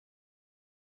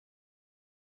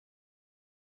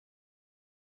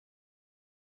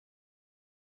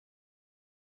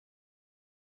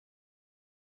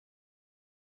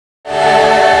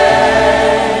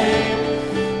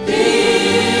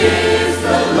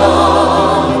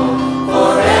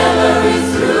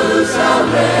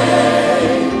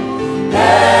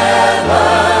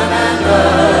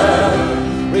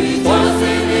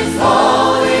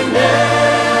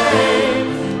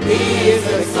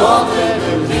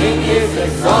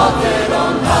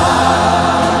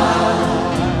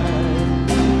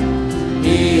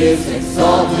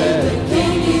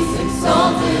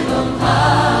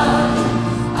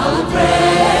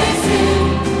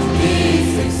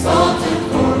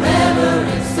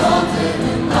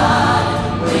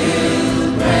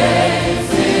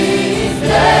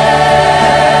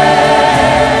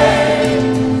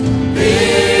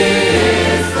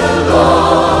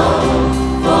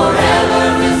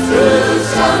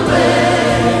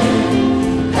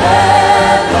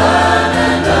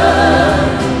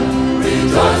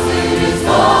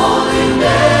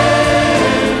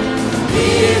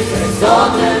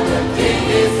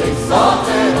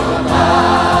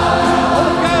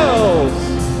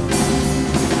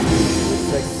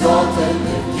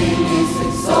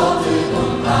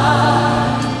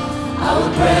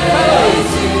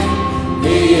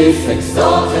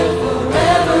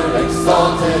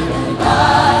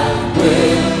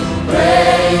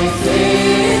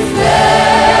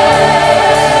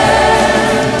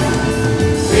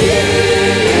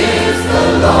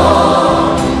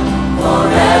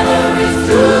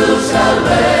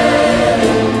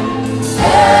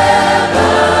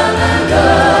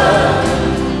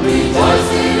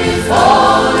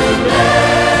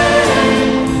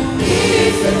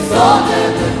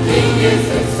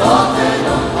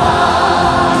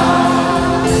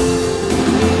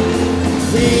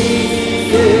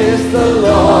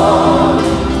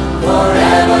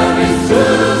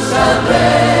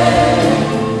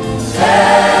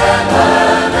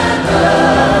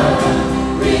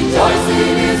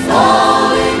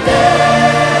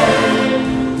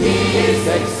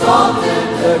exalted,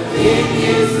 the King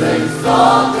is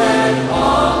exalted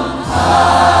on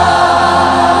high.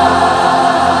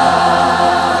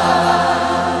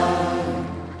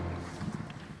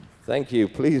 Thank you.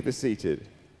 Please be seated.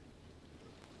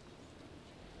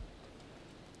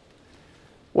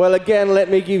 Well, again, let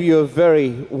me give you a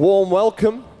very warm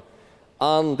welcome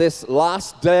on this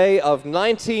last day of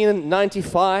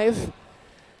 1995.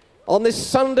 On this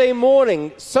Sunday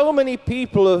morning, so many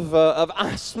people have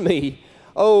asked me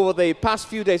over the past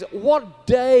few days, what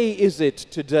day is it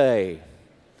today?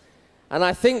 And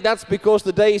I think that's because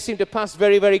the days seem to pass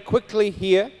very, very quickly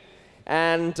here.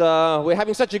 And we're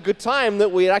having such a good time that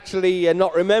we're actually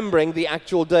not remembering the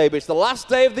actual day. But it's the last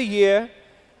day of the year,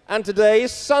 and today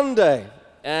is Sunday.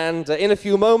 And in a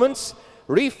few moments,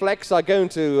 Reflex are going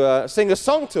to sing a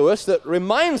song to us that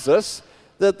reminds us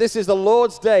that this is the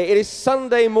Lord's Day. It is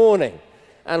Sunday morning,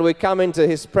 and we come into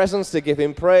His presence to give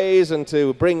Him praise and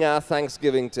to bring our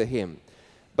thanksgiving to Him.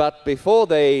 But before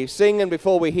they sing and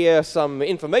before we hear some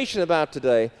information about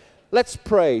today, let's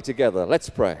pray together.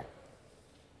 Let's pray.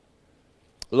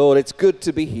 Lord, it's good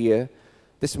to be here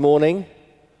this morning.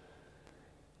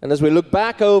 And as we look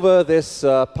back over this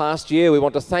past year, we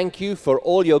want to thank you for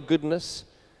all your goodness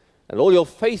and all your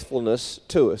faithfulness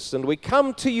to us. And we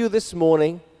come to you this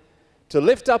morning to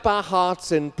lift up our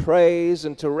hearts in praise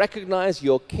and to recognize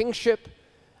your kingship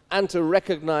and to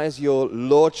recognize your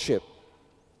lordship.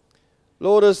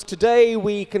 Lord, as today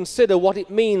we consider what it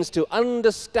means to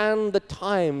understand the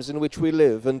times in which we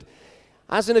live, and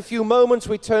as in a few moments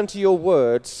we turn to your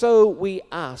word, so we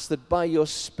ask that by your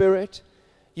Spirit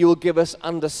you will give us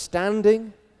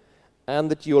understanding and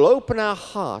that you will open our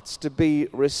hearts to be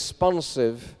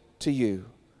responsive to you.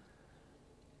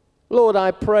 Lord,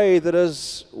 I pray that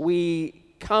as we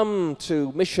come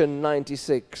to Mission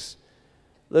 96,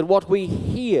 that what we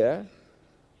hear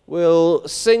will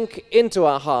sink into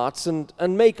our hearts and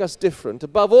make us different.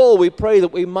 Above all, we pray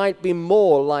that we might be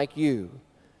more like you,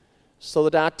 so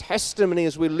that our testimony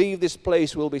as we leave this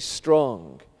place will be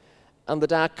strong, and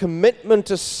that our commitment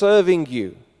to serving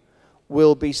you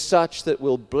will be such that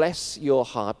will bless your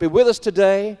heart. Be with us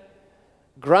today.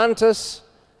 Grant us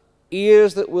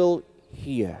ears that will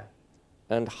hear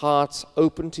and hearts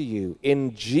open to you.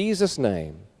 In Jesus'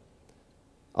 name,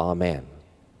 amen.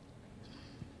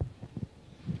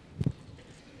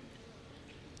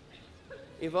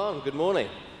 Yvonne, good morning.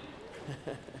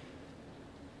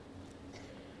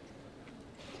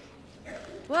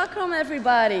 Welcome,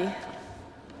 everybody.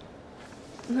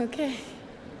 Okay.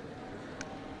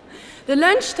 The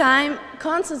lunchtime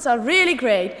concerts are really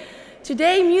great.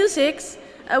 Today, music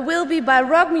will be by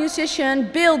rock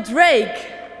musician Bill Drake.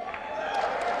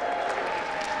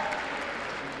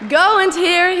 Go and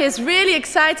hear his really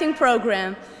exciting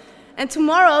program. And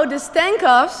tomorrow, the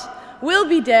Stankoffs will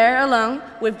be there along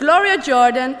with Gloria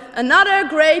Jordan, another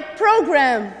great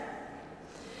program.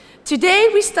 Today,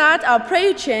 we start our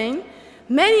prayer chain.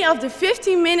 Many of the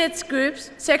 15-minute groups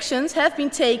sections have been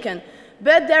taken,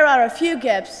 but there are a few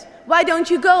gaps. Why don't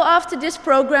you go after this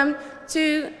program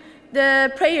to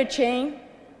the prayer chain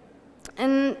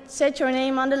and set your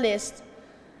name on the list?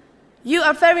 You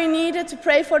are very needed to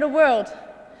pray for the world.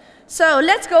 So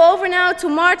let's go over now to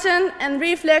Martin and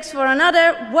Reflex for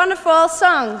another wonderful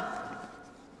song.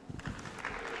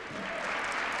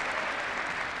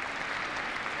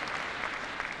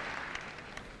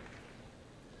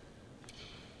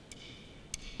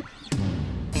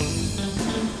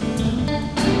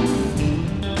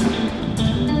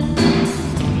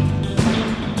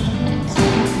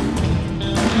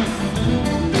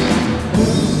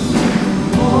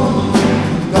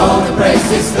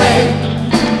 His name.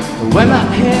 When I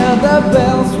hear the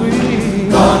bells ring,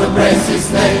 Gonna praise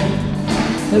His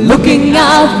name. looking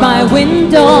out my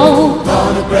window,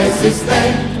 Gonna praise His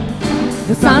name.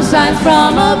 the sun shines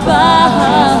from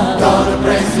above. Gonna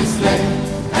praise His name.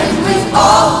 And we'll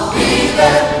all be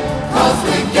there, 'cause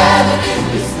we gathered in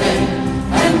His name.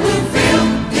 And we'll fill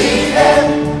the air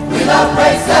with our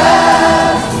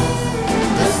praises.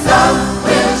 The sun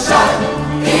will shine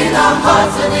in our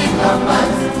hearts and in our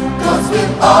minds, 'cause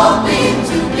we'll all be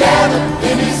together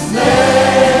in His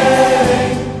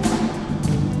name.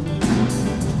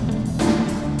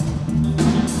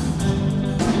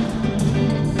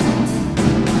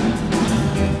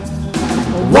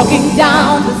 Walking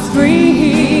down the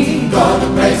street, Gonna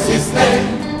praise His name.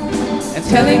 and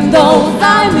telling those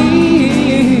I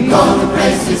meet, Gonna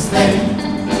praise His name.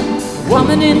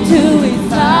 woman into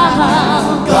His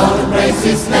house, Gonna praise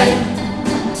His name.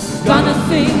 gonna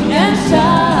sing and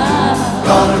shout.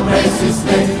 Gonna praise His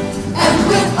name. And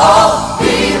we'll all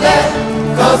be there,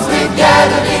 'cause we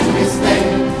gathered in His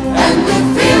name. And we'll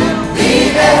fill the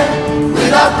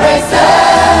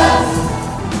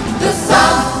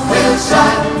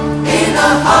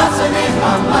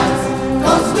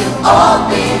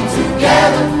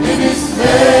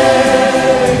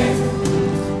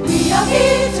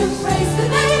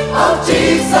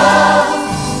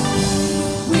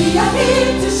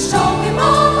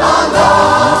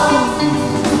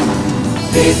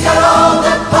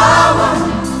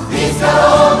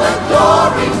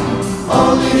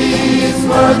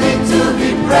worthy to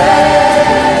be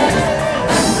praised.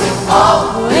 And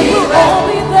we'll all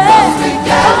be there, because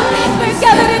we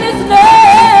gathered in His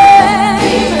name.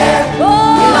 Be there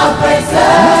in our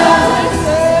praises.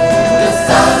 The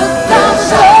sun will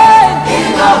shine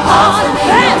in our hearts and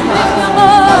in our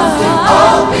minds. We'll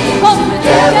all be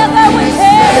together with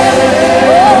Him.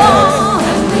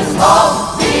 And we'll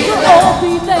all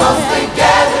be there, because we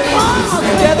gathered in His name.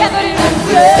 And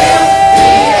we'll fill the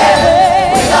air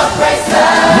with our praises.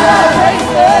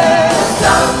 The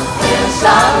sun will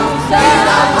shine in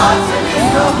our hearts and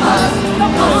in our minds.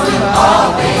 We'll all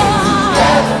be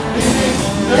together in His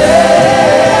name.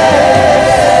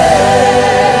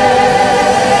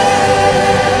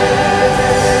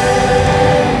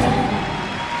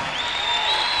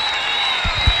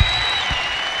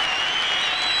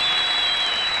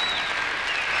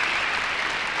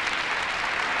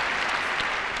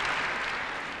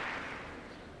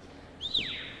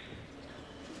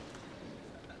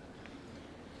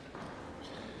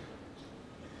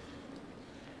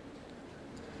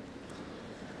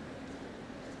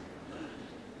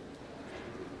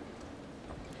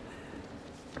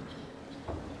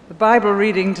 The Bible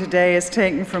reading today is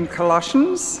taken from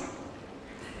Colossians,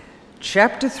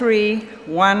 chapter 3,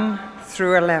 1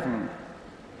 through 11.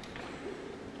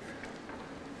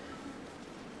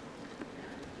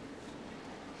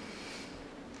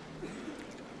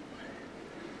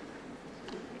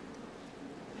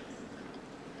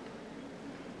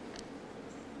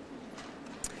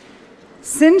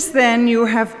 Since then you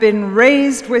have been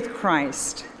raised with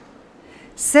Christ.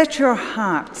 Set your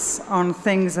hearts on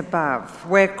things above,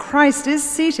 where Christ is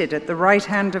seated at the right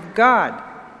hand of God.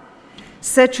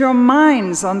 Set your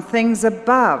minds on things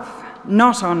above,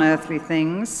 not on earthly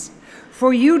things,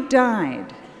 for you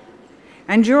died,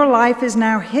 and your life is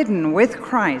now hidden with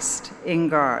Christ in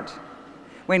God.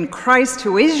 When Christ,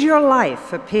 who is your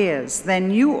life, appears, then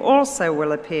you also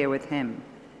will appear with him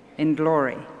in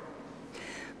glory.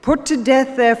 Put to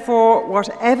death, therefore,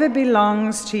 whatever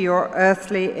belongs to your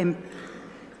earthly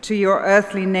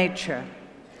nature: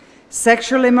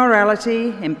 sexual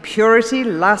immorality, impurity,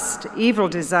 lust, evil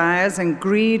desires, and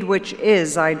greed, which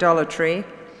is idolatry.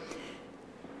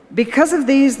 Because of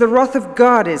these, the wrath of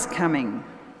God is coming.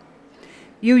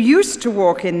 You used to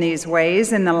walk in these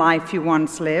ways in the life you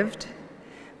once lived,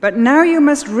 but now you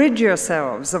must rid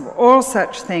yourselves of all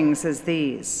such things as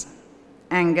these: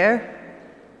 anger,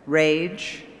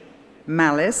 rage,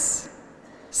 malice,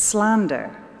 slander,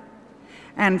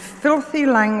 and filthy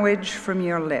language from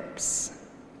your lips.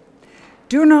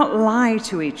 Do not lie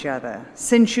to each other,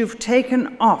 since you've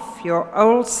taken off your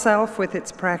old self with its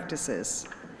practices,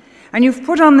 and you've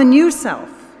put on the new self,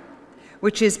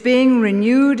 which is being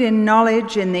renewed in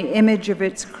knowledge in the image of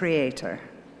its creator.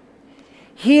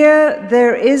 Here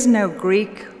there is no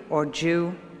Greek or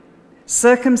Jew,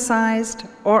 circumcised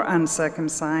or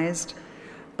uncircumcised,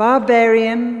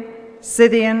 barbarian,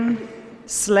 Scythian,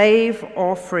 slave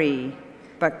or free,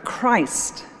 but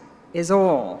Christ is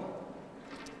all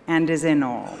and is in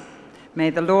all. May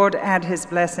the Lord add his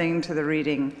blessing to the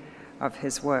reading of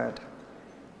his word.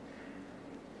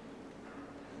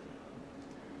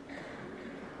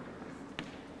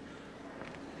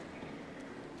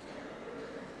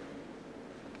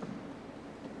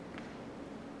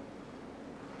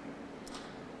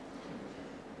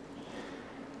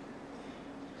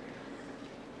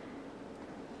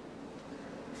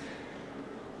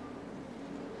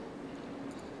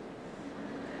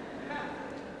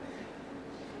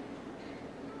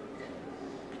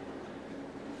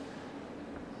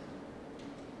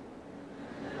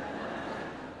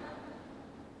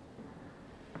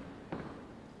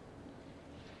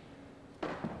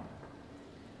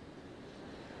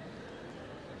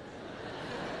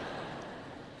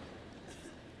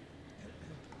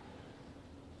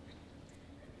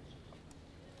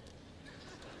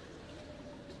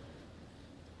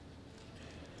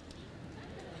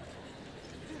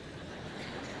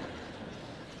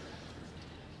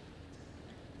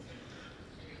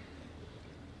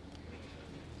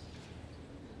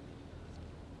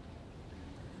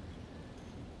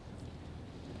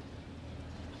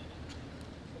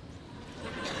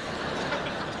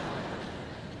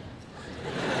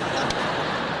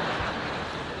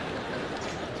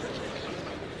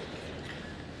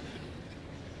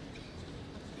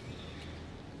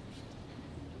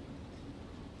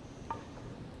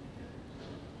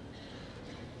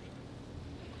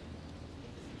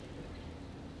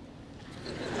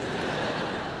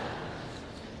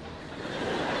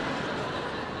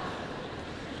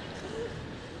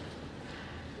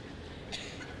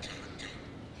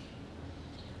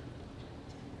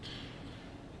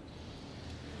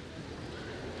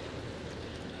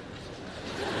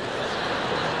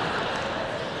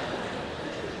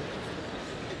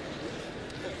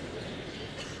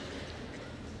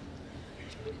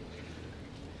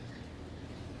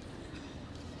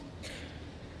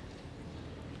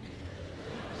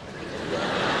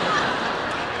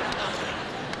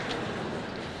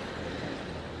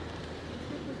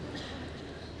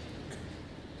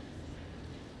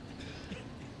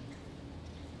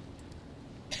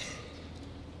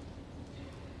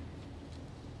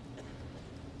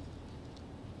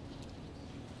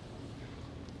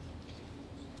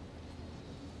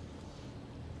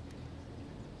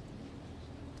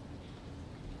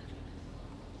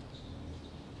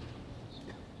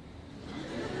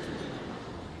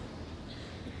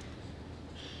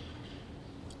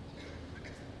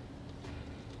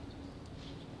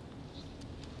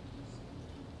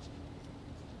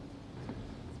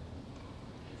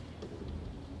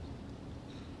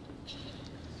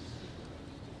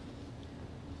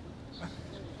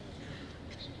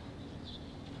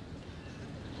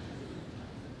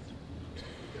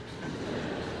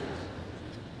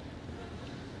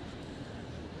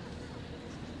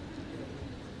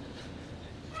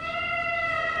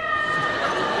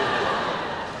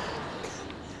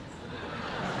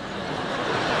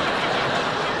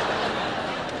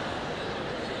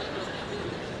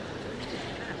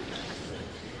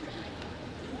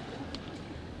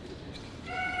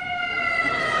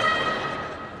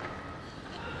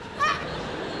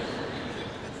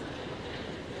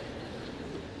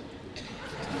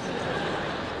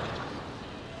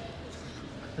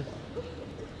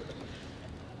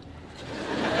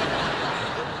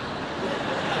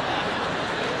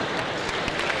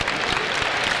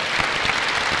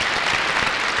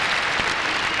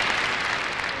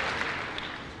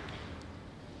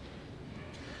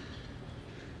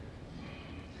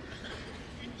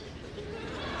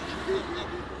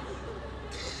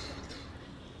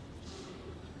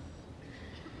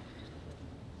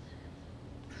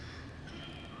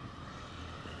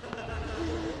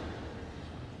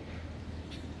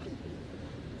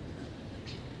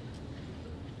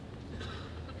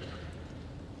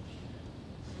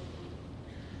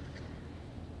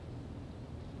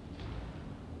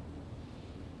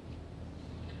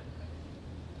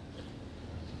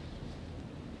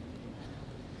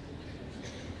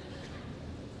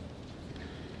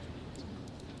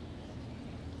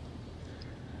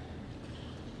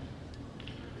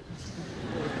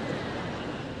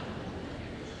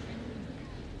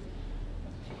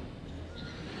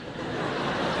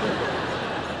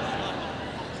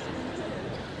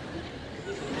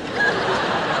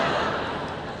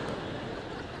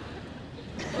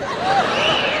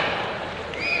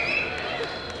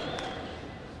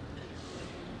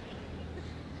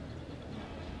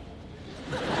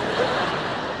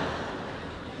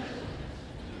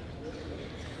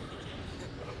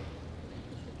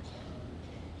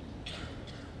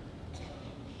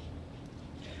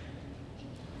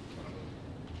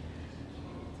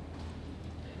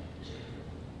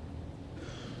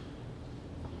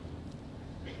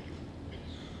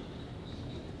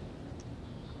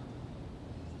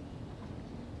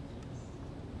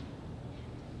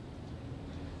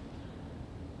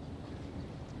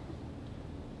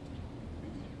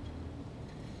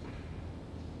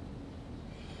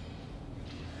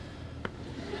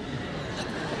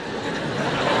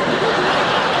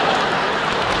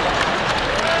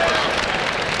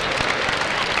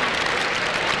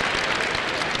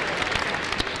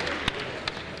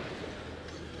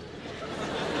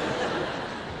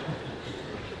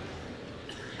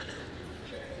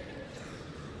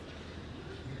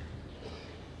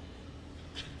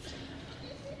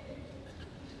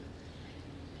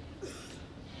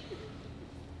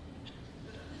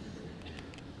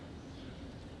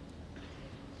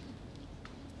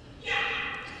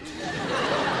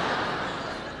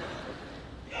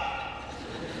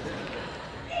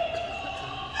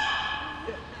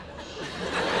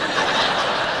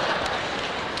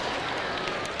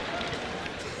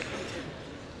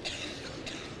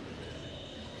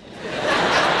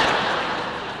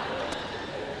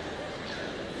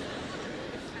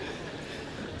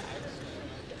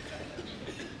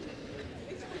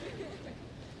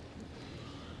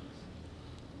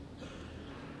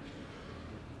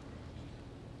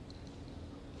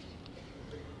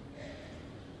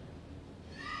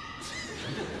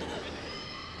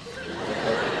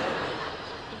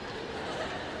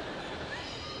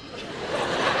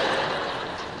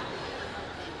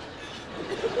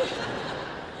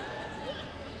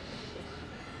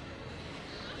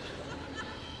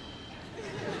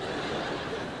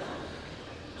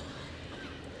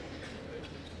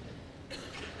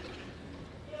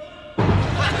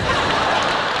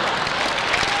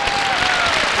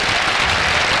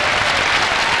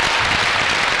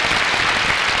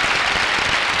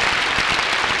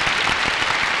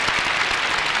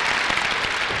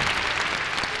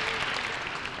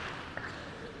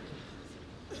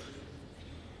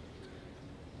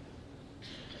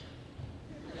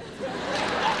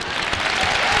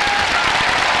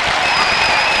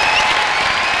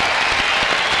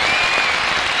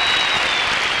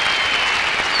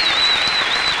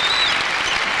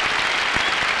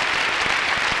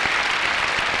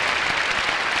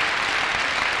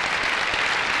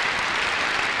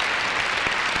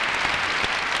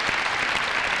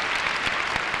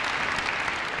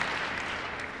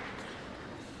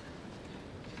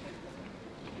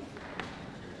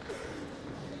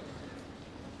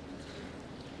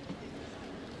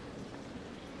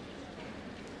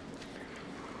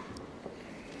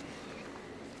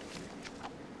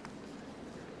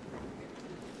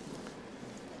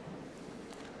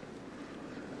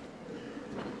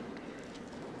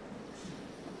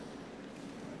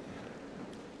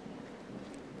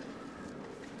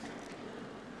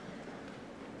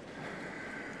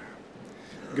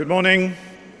 Good morning.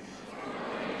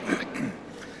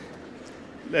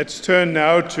 Let's turn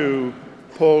now to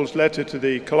Paul's letter to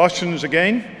the Colossians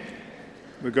again.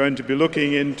 We're going to be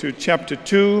looking into chapter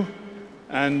 2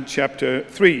 and chapter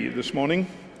 3 this morning.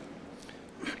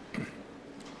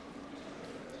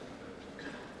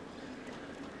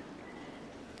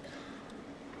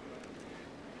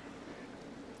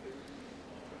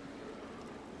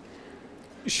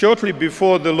 Shortly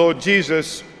before the Lord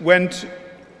Jesus went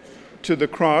to the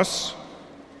cross,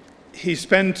 he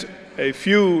spent a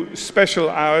few special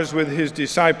hours with his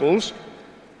disciples,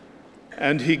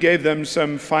 and he gave them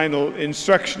some final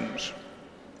instructions.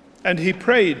 And he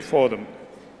prayed for them.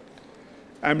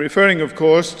 I'm referring, of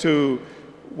course, to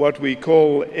what we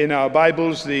call in our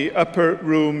Bibles the upper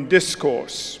room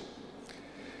discourse.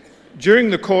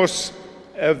 During the course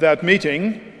of that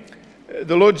meeting,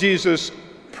 the Lord Jesus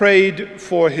prayed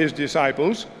for his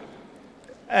disciples,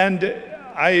 and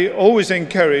I always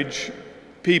encourage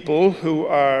people who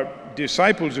are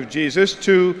disciples of Jesus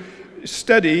to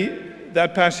study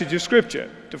that passage of Scripture,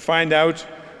 to find out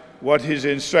what his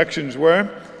instructions were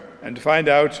and to find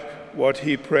out what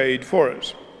he prayed for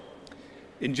us.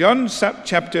 In John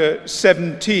chapter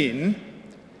 17,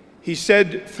 he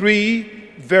said three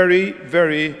very,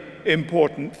 very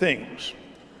important things.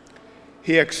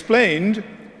 He explained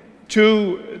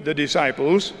to the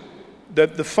disciples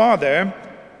that the Father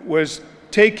was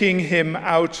taking him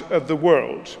out of the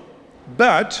world,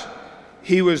 but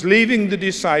he was leaving the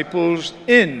disciples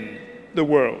in the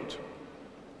world.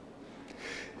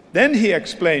 Then he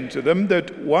explained to them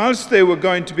that whilst they were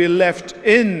going to be left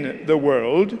in the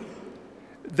world,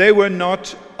 they were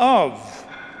not of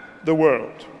the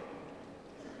world.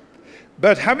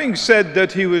 But having said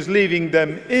that he was leaving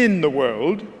them in the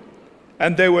world,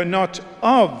 and they were not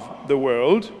of the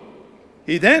world,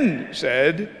 he then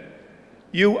said,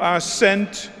 "You are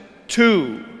sent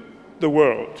to the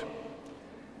world."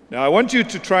 Now I want you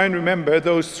to try and remember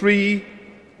those three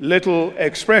little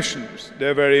expressions.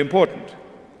 They're very important.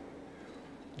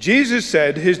 Jesus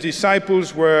said his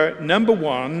disciples were, number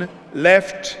one,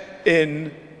 left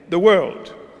in the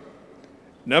world.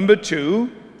 Number two,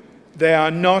 they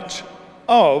are not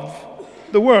of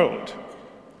the world.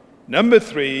 Number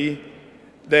three,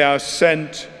 they are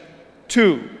sent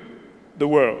to the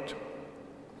world.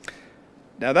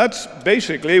 Now that's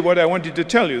basically what I wanted to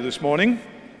tell you this morning,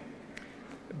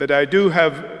 but I do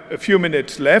have a few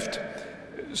minutes left,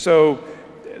 so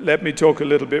let me talk a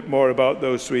little bit more about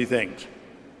those three things.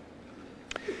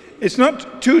 It's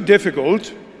not too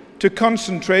difficult to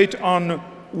concentrate on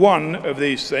one of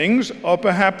these things, or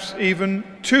perhaps even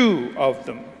two of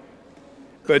them.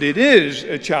 But it is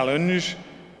a challenge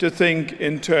to think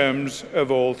in terms of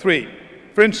all three.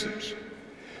 For instance,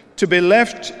 to be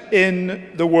left in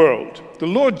the world. The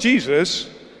Lord Jesus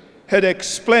had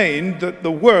explained that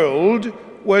the world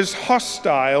was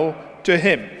hostile to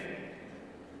him.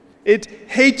 It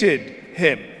hated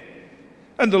him.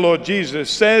 And the Lord Jesus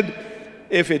said,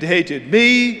 if it hated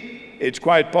me, it's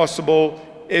quite possible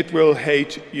it will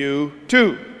hate you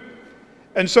too.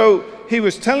 And so he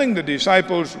was telling the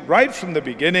disciples right from the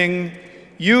beginning,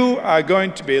 you are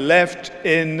going to be left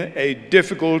in a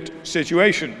difficult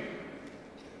situation.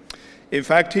 In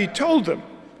fact, he told them,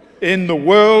 in the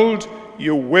world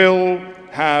you will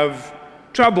have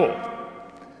trouble.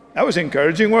 That was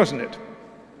encouraging, wasn't it?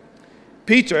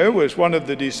 Peter was one of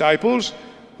the disciples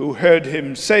who heard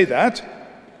him say that,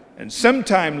 and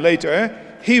sometime later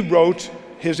he wrote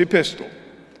his epistle.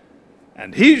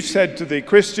 And he said to the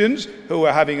Christians who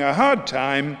were having a hard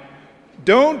time,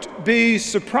 don't be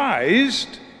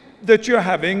surprised that you're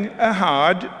having a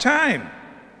hard time.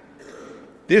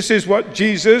 This is what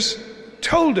Jesus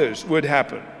told us would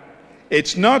happen.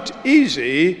 It's not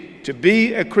easy to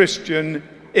be a Christian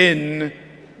in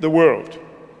the world.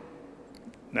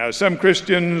 Now, some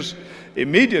Christians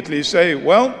immediately say,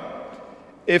 well,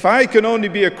 if I can only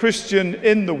be a Christian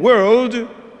in the world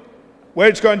where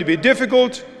it's going to be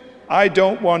difficult, I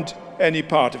don't want any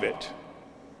part of it.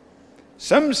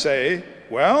 Some say,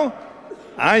 well,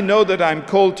 I know that I'm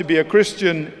called to be a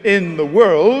Christian in the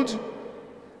world,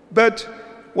 but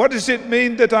what does it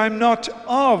mean that I'm not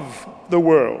of the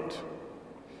world?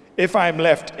 If I'm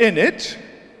left in it,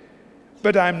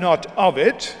 but I'm not of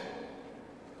it,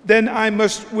 then I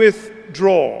must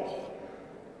withdraw.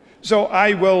 So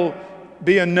I will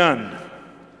be a nun.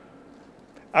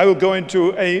 I will go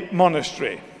into a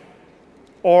monastery.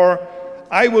 Or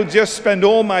I will just spend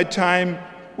all my time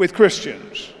with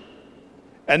Christians,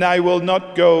 and I will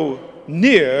not go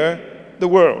near the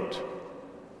world.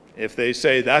 If they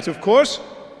say that, of course,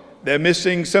 they're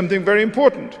missing something very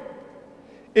important.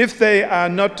 If they are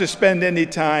not to spend any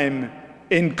time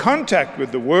in contact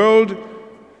with the world,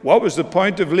 what was the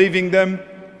point of leaving them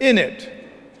in it?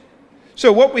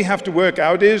 So what we have to work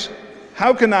out is,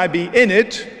 how can I be in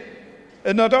it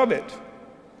and not of it?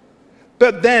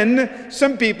 But then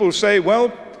some people say,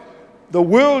 well, the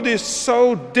world is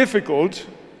so difficult,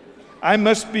 I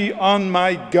must be on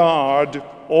my guard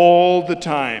all the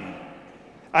time.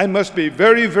 I must be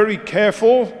very, very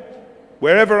careful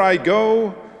wherever I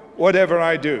go, whatever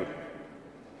I do.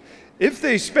 If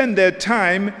they spend their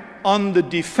time on the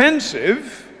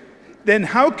defensive, then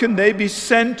how can they be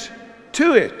sent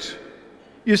to it?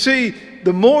 You see,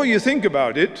 the more you think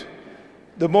about it,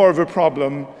 the more of a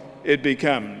problem it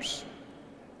becomes.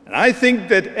 And I think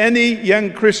that any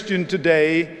young Christian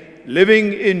today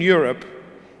living in Europe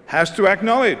has to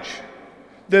acknowledge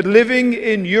that living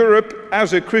in Europe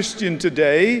as a Christian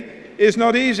today is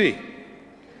not easy.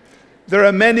 There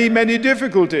are many, many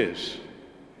difficulties,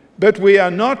 but we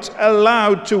are not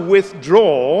allowed to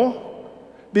withdraw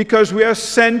because we are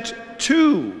sent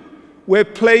to. We're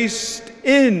placed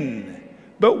in,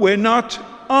 but we're not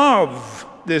of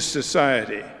this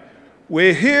society.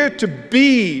 We're here to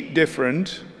be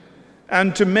different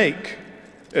and to make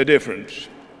a difference.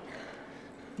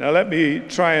 Now let me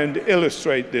try and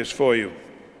illustrate this for you.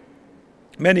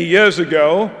 Many years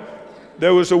ago,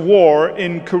 there was a war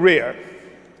in Korea.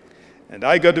 And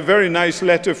I got a very nice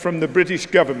letter from the British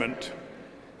government,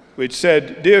 which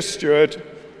said, "Dear Stuart,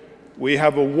 we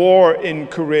have a war in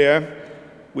Korea.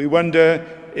 We wonder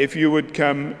if you would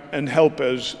come and help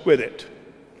us with it."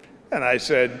 And I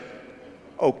said,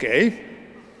 "Okay."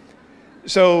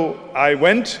 So I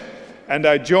went and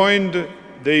I joined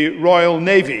the Royal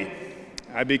Navy.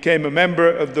 I became a member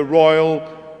of the Royal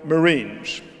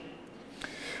Marines.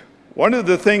 One of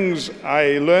the things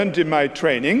I learned in my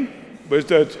training was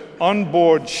that on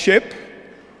board ship,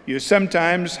 you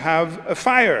sometimes have a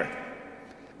fire,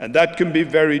 and that can be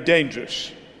very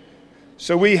dangerous.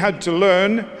 So we had to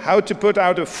learn how to put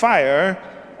out a fire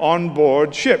on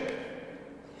board ship.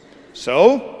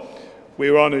 So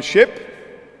we were on a ship.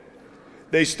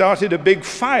 They started a big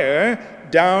fire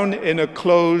down in a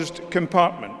closed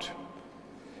compartment.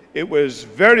 It was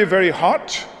very, very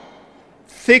hot,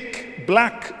 thick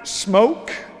black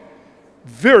smoke,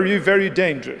 very, very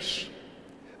dangerous.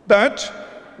 But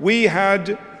we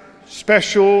had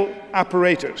special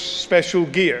apparatus, special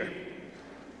gear.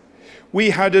 We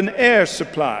had an air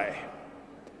supply.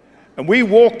 And we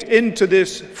walked into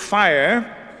this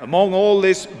fire among all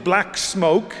this black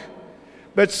smoke,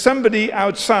 but somebody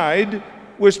outside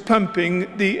was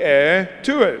pumping the air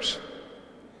to us.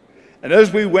 And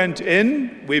as we went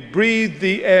in, we breathed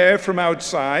the air from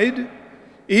outside,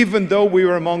 even though we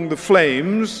were among the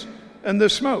flames and the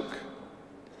smoke.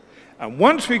 And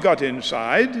once we got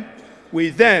inside, we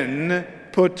then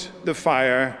put the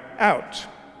fire out.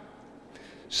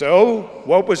 So,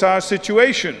 what was our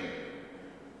situation?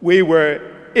 We were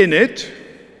in it,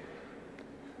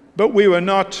 but we were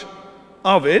not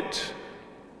of it,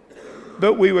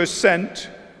 but we were sent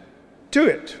to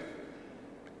it.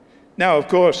 Now, of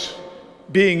course,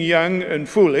 being young and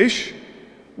foolish,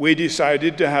 we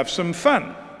decided to have some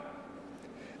fun.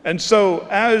 And so,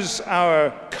 as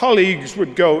our colleagues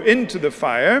would go into the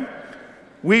fire,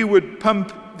 we would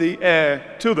pump the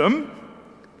air to them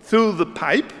through the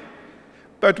pipe,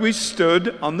 but we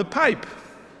stood on the pipe.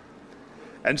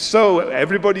 And so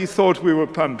everybody thought we were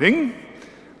pumping,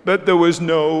 but there was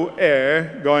no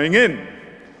air going in.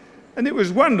 And it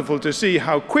was wonderful to see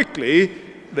how quickly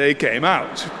they came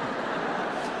out.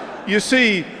 You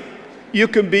see, you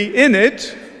can be in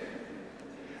it,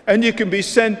 and you can be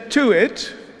sent to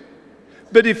it,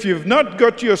 but if you've not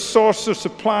got your source of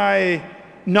supply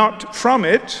not from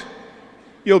it,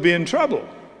 you'll be in trouble.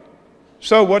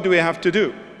 So what do we have to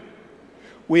do?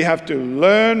 We have to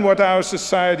learn what our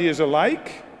society is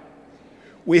alike.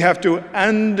 We have to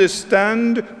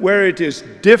understand where it is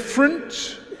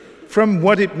different from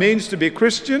what it means to be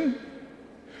Christian.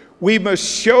 We must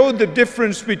show the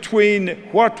difference between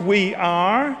what we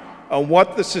are and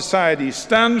what the society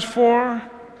stands for,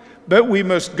 but we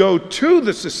must go to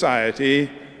the society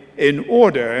in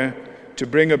order to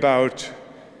bring about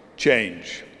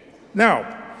change.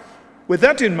 Now, with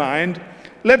that in mind,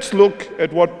 let's look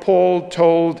at what Paul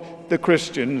told the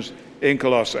Christians in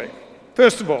Colossae.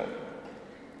 First of all,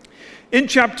 in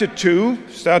chapter 2,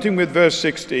 starting with verse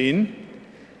 16,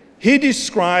 he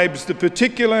describes the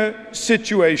particular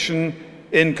situation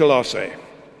in Colossae.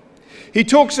 He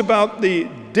talks about the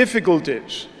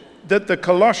difficulties that the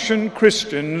Colossian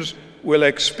Christians will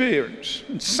experience.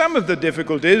 And some of the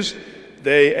difficulties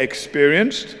they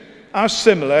experienced are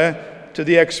similar to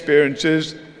the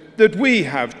experiences that we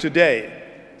have today.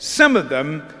 Some of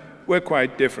them were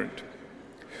quite different.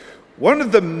 One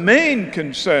of the main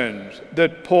concerns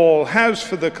that Paul has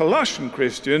for the Colossian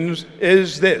Christians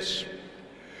is this.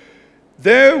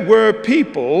 There were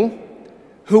people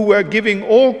who were giving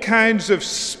all kinds of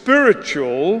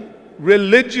spiritual,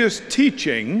 religious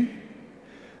teaching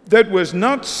that was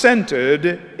not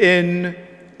centered in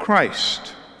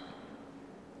Christ.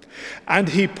 And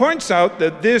he points out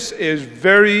that this is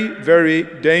very, very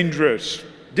dangerous.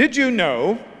 Did you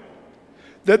know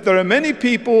that there are many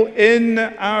people in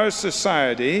our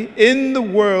society, in the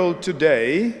world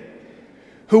today,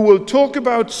 who will talk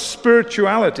about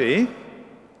spirituality,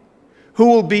 who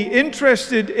will be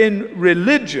interested in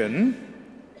religion,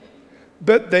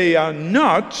 but they are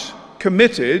not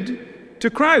committed to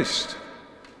Christ.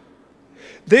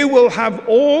 They will have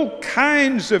all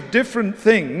kinds of different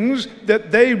things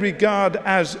that they regard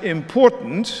as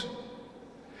important,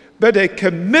 but a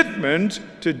commitment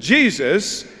to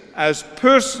Jesus as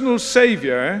personal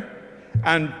Savior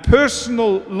and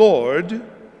personal Lord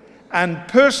and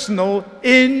personal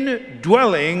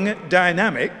indwelling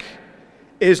dynamic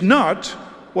is not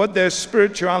what their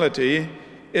spirituality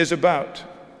is about.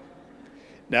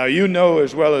 Now, you know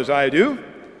as well as I do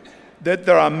that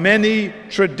there are many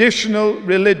traditional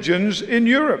religions in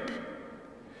Europe.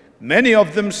 Many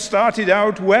of them started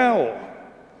out well,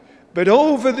 but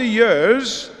over the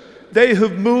years they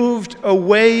have moved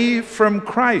away from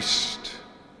Christ.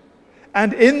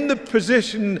 And in the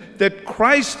position that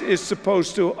Christ is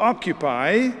supposed to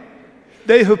occupy,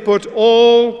 they have put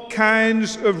all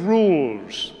kinds of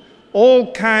rules,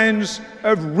 all kinds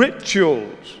of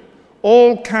rituals,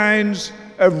 all kinds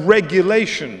of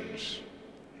regulations.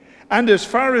 And as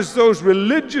far as those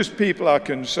religious people are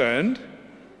concerned,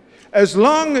 as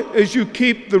long as you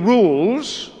keep the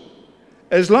rules,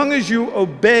 as long as you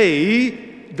obey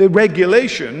the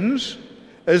regulations,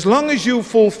 as long as you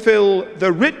fulfill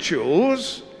the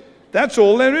rituals, that's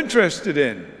all they're interested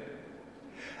in.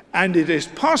 And it is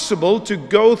possible to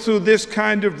go through this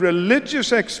kind of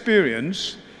religious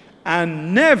experience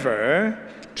and never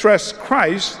trust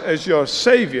Christ as your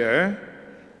Savior,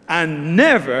 and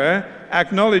never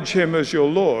acknowledge Him as your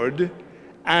Lord,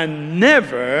 and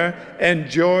never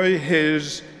enjoy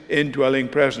His indwelling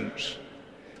presence.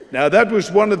 Now, that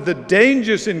was one of the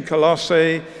dangers in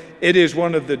Colossae. It is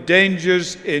one of the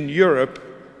dangers in Europe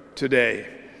today.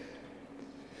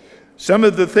 Some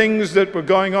of the things that were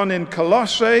going on in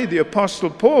Colossae, the Apostle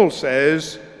Paul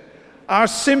says, are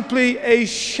simply a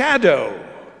shadow,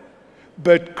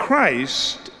 but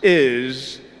Christ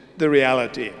is the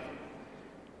reality.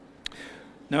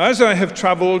 Now, as I have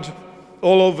traveled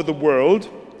all over the world,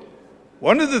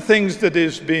 one of the things that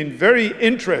has been very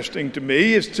interesting to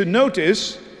me is to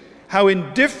notice how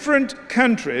in different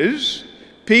countries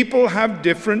people have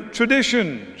different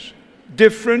traditions,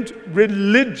 different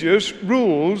religious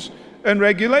rules and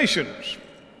regulations.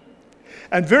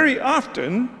 And very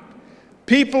often,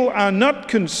 people are not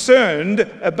concerned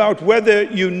about whether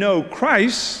you know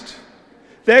Christ,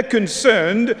 they're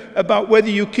concerned about whether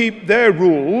you keep their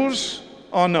rules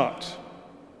or not.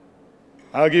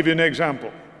 I'll give you an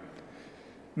example.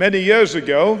 Many years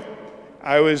ago,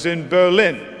 I was in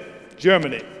Berlin,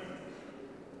 Germany.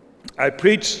 I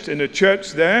preached in a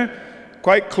church there,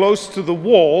 quite close to the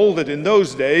wall that in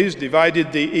those days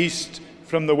divided the East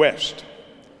from the West.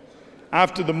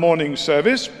 After the morning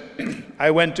service,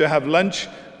 I went to have lunch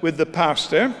with the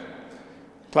pastor,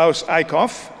 Klaus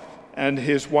Eickhoff, and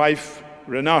his wife,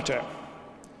 Renata.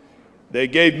 They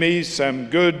gave me some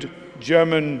good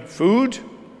German food,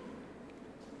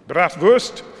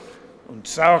 Bratwurst und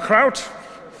Sauerkraut,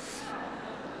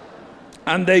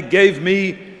 and they gave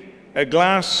me a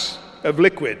glass of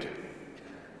liquid.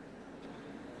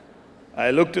 I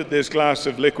looked at this glass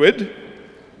of liquid,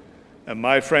 and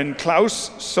my friend Klaus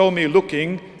saw me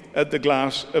looking at the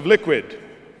glass of liquid.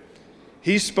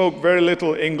 He spoke very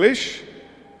little English.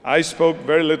 I spoke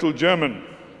very little German.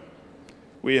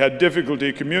 We had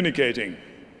difficulty communicating.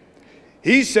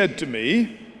 He said to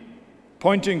me,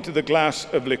 pointing to the glass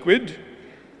of liquid,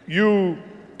 "You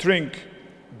drink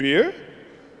beer?"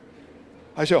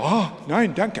 I said, "Oh,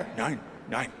 nein, danke, nein,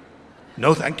 nein.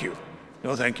 No, thank you.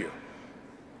 No, thank you."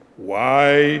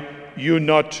 "Why you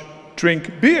not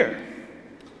drink beer?"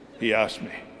 he asked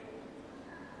me.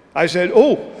 I said,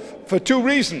 "Oh, for two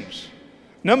reasons.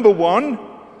 Number one,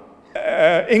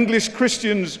 English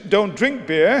Christians don't drink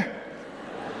beer.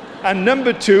 And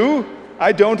number two,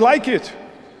 I don't like it."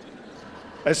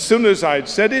 As soon as I'd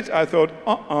said it, I thought,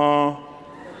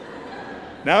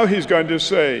 Now he's going to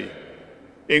say,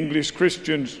 "English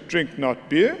Christians drink not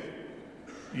beer.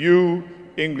 You,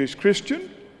 English Christian,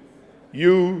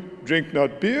 you drink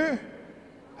not beer.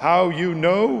 How you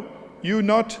know you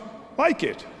not like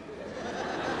it?"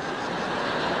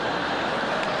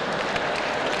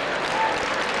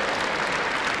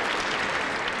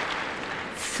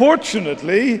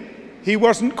 Fortunately, he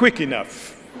wasn't quick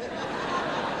enough.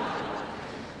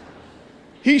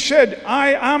 He said,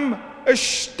 "I am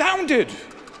astounded."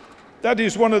 That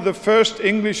is one of the first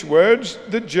English words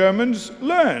that Germans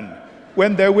learn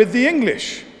when they're with the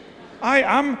English. "I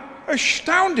am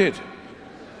astounded."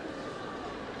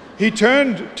 He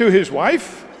turned to his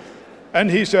wife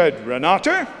and he said,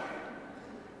 "Renate,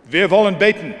 wir wollen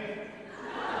beten.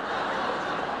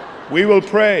 We will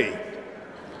pray."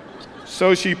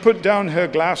 So she put down her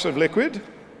glass of liquid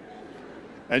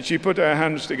And she put her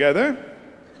hands together,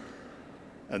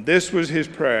 and this was his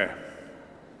prayer.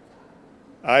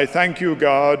 I thank you,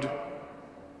 God,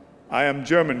 I am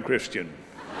German Christian.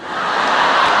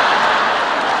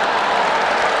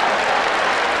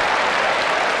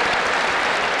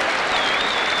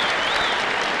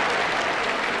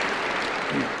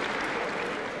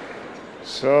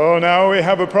 So now we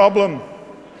have a problem.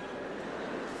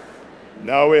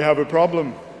 Now we have a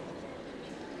problem.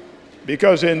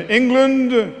 Because in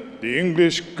England, the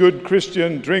English good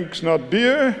Christian drinks not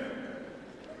beer,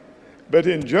 but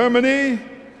in Germany,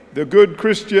 the good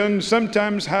Christian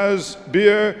sometimes has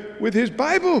beer with his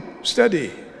Bible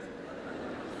study.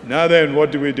 Now then,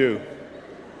 what do?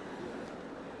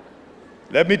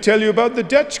 Let me tell you about the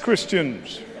Dutch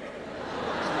Christians.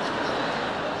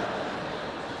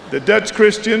 The Dutch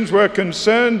Christians were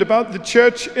concerned about the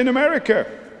church in America.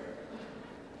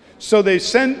 So they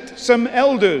sent some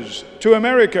elders to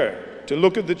America to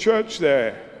look at the church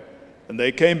there. And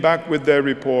they came back with their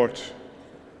report.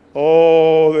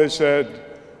 Oh, they said,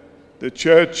 the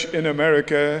church in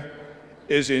America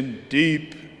is in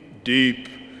deep, deep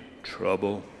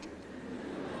trouble.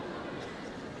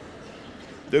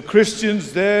 The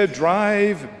Christians there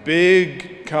drive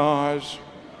big cars.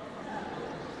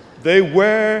 They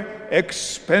wear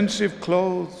expensive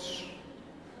clothes.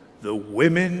 The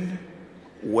women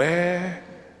wear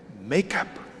makeup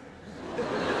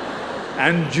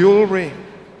and jewelry.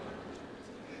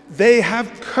 They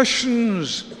have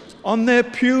cushions on their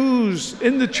pews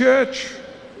in the church.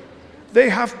 They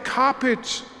have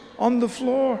carpets on the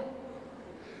floor.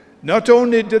 Not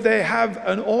only do they have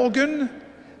an organ,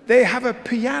 they have a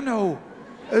piano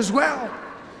as well.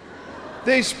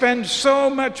 They spend so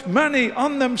much money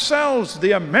on themselves.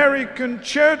 The American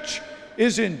church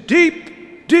is in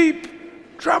deep,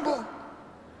 deep trouble.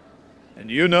 And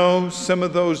you know, some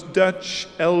of those Dutch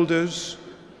elders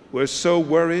were so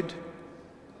worried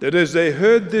that as they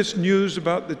heard this news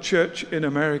about the church in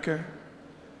America,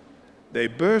 they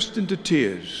burst into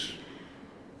tears.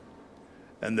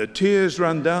 And the tears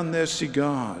ran down their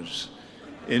cigars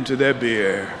into their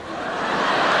beer.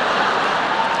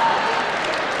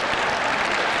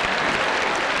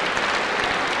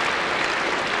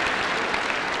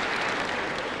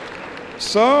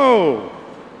 So,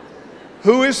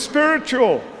 who is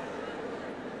spiritual?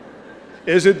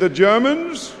 Is it the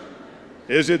Germans?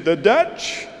 Is it the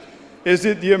Dutch? Is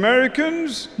it the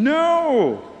Americans?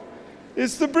 No,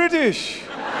 it's the British.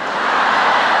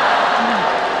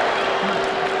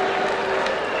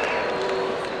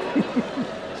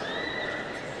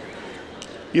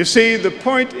 You see, the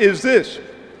point is this.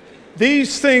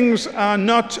 These things are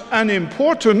not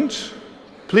unimportant.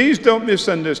 Please don't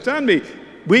misunderstand me.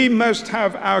 We must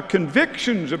have our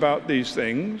convictions about these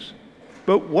things,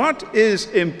 but what is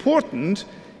important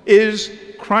is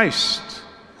Christ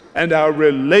and our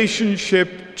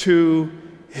relationship to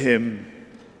Him.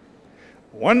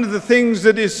 One of the things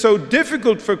that is so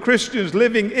difficult for Christians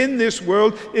living in this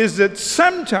world is that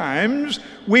sometimes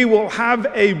we will have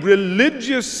a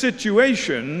religious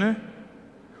situation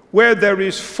where there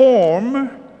is form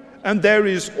and there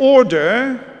is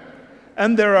order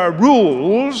and there are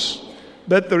rules,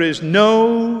 but there is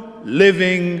no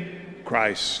living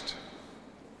Christ.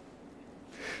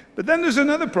 But then there's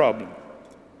another problem.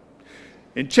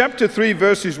 In chapter 3,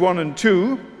 verses 1 and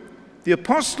 2, the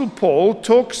Apostle Paul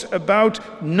talks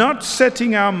about not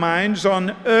setting our minds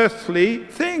on earthly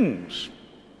things.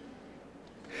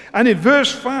 And in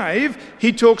verse 5,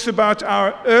 he talks about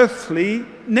our earthly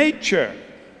nature.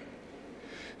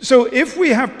 So if we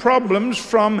have problems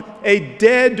from a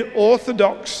dead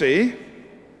orthodoxy,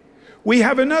 we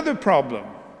have another problem.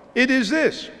 It is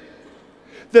this,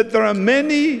 that there are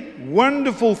many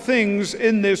wonderful things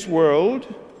in this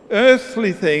world,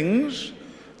 earthly things,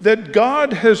 that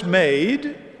God has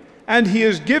made and He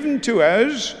has given to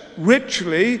us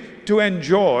richly to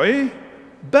enjoy,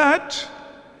 but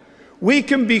we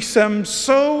can become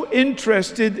so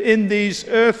interested in these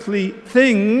earthly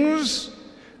things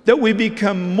that we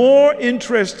become more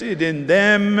interested in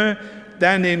them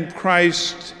than in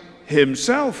Christ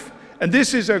Himself. And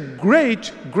this is a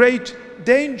great, great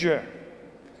danger.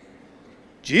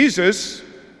 Jesus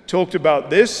talked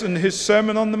about this in His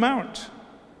Sermon on the Mount.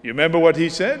 You remember what He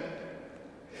said?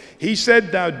 He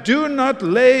said, "Now do not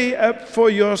lay up for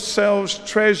yourselves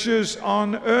treasures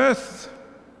on earth.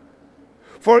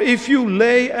 For if you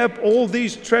lay up all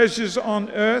these treasures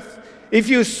on earth, if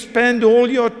you spend all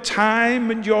your time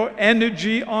and your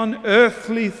energy on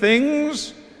earthly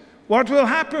things, what will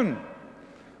happen?"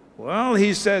 Well,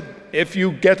 He said, if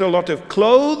you get a lot of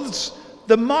clothes,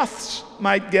 the moths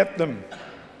might get them.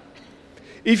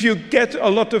 If you get a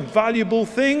lot of valuable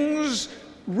things,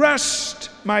 rust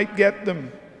might get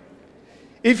them.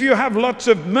 If you have lots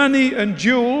of money and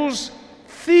jewels,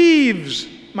 thieves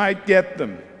might get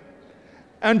them.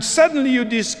 And suddenly you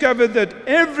discover that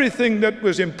everything that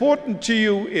was important to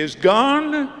you is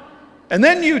gone, and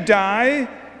then you die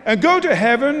and go to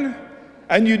heaven,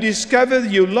 and you discover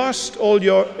you lost all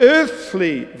your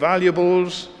earthly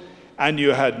valuables, and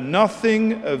you had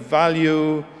nothing of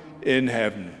value in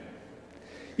heaven.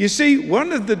 You see,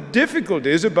 one of the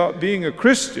difficulties about being a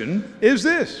Christian is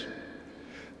this,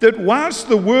 that whilst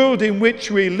the world in which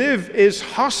we live is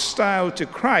hostile to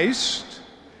Christ,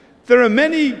 there are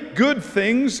many good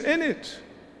things in it.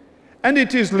 And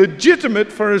it is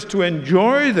legitimate for us to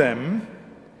enjoy them,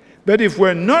 but if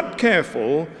we're not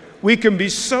careful, we can be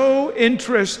so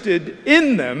interested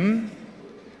in them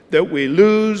that we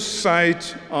lose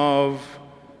sight of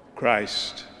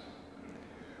Christ.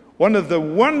 One of the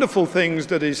wonderful things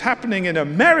that is happening in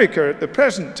America at the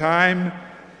present time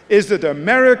is that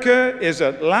America is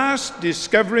at last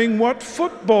discovering what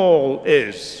football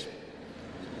is.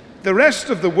 The rest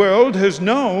of the world has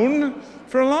known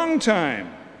for a long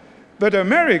time, but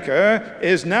America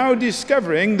is now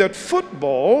discovering that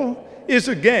football is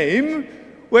a game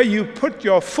where you put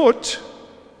your foot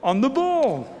on the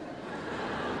ball.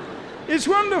 It's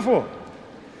wonderful.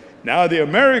 Now the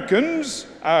Americans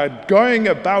are going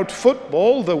about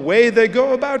football the way they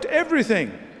go about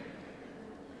everything.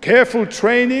 Careful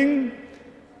training,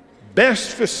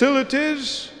 best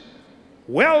facilities,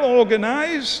 well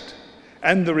organized,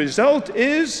 and the result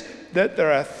is that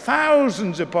there are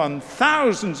thousands upon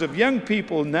thousands of young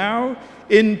people now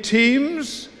in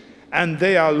teams, and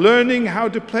they are learning how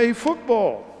to play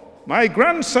football. My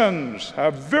grandsons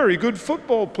are very good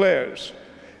football players.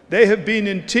 They have been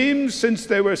in teams since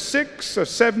they were 6 or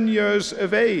 7 years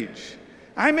of age.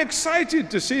 I'm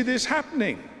excited to see this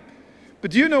happening.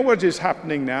 But do you know what is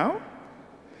happening now?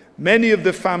 Many of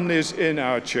the families in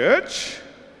our church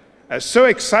are so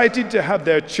excited to have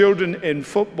their children in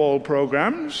football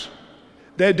programs.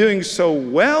 They're doing so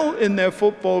well in their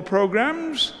football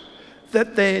programs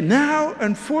that they now,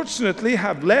 unfortunately,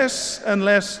 have less and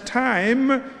less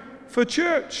time for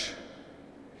church.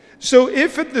 So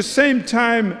if at the same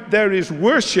time there is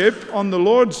worship on the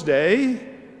Lord's Day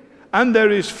and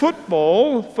there is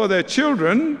football for their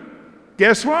children,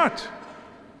 guess what?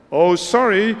 Oh,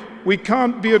 sorry, we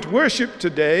can't be at worship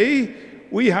today.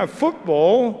 We have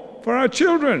football for our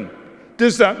children.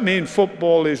 Does that mean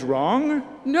football is wrong?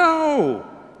 No.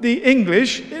 The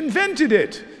English invented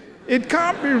it. It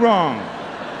can't be wrong.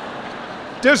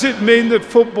 Does it mean that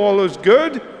football is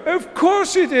good? Of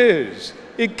course it is.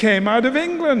 It came out of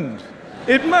England.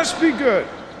 It must be good.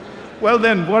 Well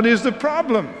then, what is the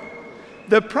problem?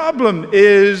 The problem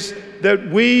is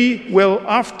that we will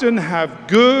often have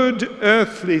good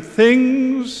earthly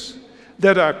things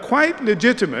that are quite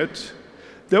legitimate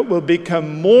that will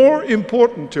become more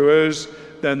important to us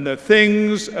than the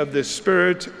things of the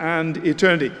Spirit and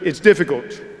eternity. It's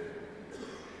difficult.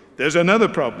 There's another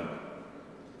problem.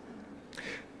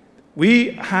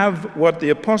 We have what the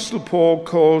Apostle Paul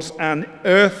calls an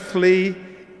earthly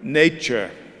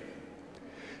nature.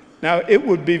 Now, it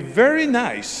would be very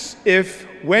nice if,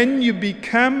 when you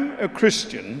become a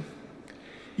Christian,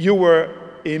 you were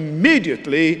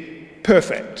immediately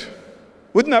perfect.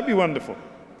 Wouldn't that be wonderful?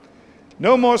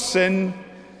 No more sin,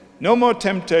 no more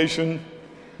temptation,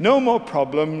 no more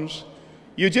problems.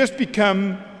 You just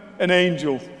become an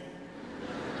angel.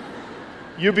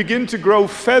 You begin to grow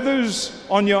feathers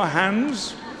on your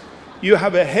hands. You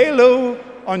have a halo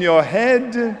on your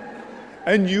head.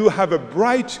 And you have a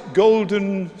bright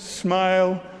golden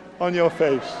smile on your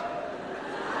face.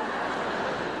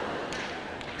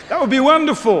 That would be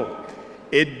wonderful.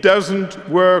 It doesn't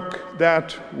work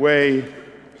that way.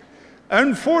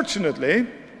 Unfortunately,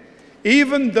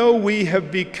 even though we have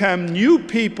become new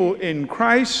people in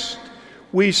Christ,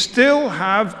 we still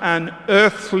have an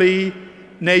earthly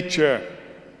nature.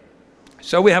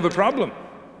 So we have a problem.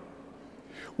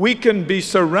 We can be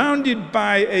surrounded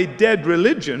by a dead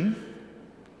religion.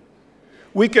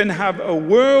 We can have a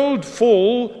world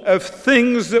full of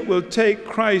things that will take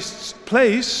Christ's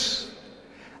place,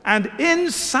 and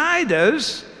inside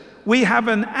us, we have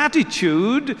an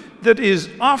attitude that is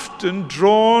often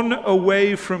drawn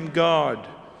away from God,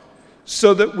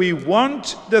 so that we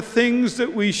want the things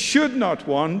that we should not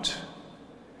want,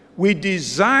 we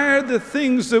desire the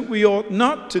things that we ought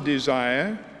not to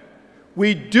desire,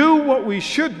 we do what we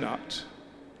should not,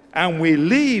 and we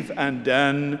leave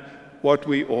undone what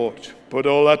we ought. Put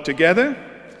all that together,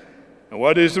 and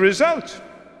what is the result?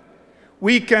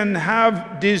 We can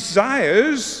have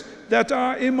desires that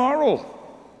are immoral.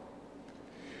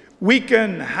 We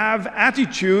can have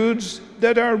attitudes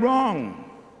that are wrong.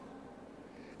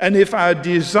 And if our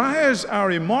desires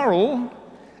are immoral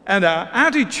and our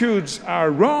attitudes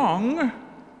are wrong,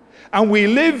 and we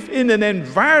live in an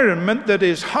environment that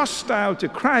is hostile to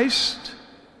Christ,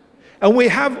 and we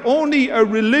have only a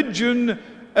religion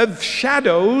of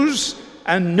shadows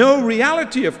and no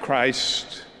reality of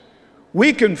Christ,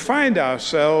 we can find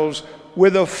ourselves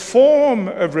with a form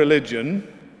of religion,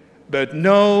 but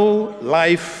no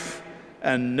life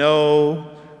and no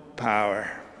power.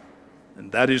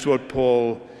 And that is what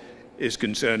Paul is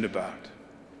concerned about.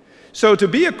 So to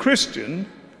be a Christian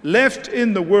left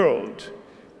in the world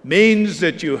means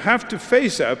that you have to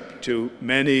face up to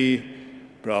many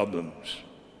problems.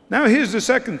 Now here's the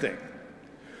second thing.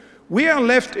 We are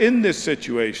left in this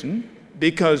situation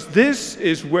because this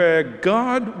is where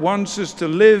God wants us to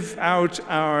live out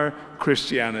our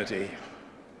Christianity.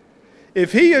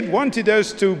 If he had wanted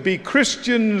us to be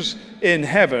Christians in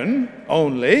heaven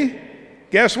only,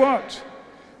 guess what?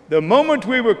 The moment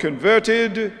we were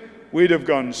converted, we'd have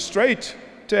gone straight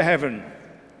to heaven.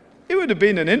 It would have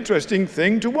been an interesting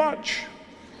thing to watch.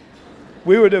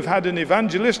 We would have had an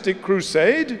evangelistic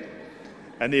crusade,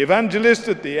 and the evangelist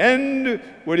at the end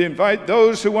would invite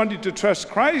those who wanted to trust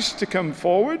Christ to come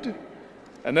forward.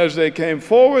 And as they came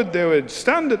forward, they would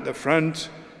stand at the front,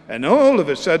 and all of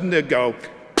a sudden they'd go,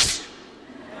 psst,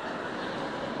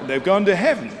 and they've gone to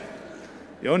heaven.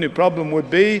 The only problem would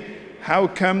be, how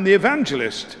come the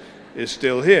evangelist is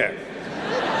still here?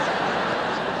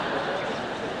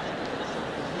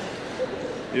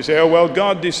 You say, oh, well,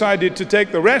 God decided to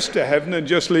take the rest to heaven and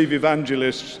just leave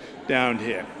evangelists down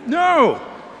here. No!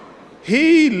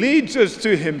 He leads us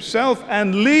to himself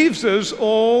and leaves us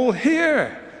all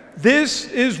here. This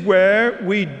is where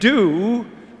we do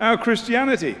our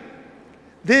Christianity.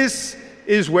 This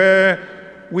is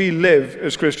where we live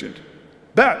as Christians.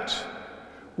 But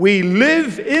we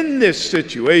live in this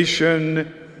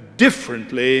situation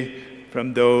differently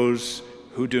from those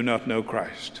who do not know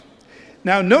Christ.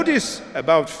 Now notice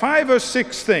about 5 or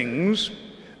 6 things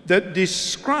that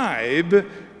describe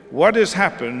what has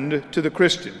happened to the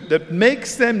Christian, that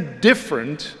makes them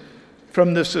different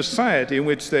from the society in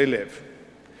which they live.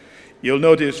 You'll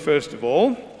notice, first of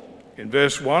all, in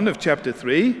verse 1 of chapter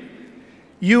 3,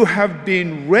 you have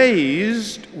been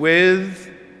raised with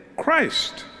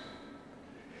Christ.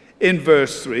 In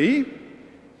verse 3,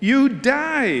 you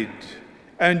died,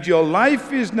 and your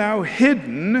life is now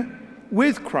hidden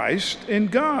with Christ in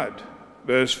God.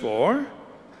 Verse 4,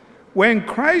 when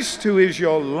Christ, who is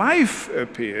your life,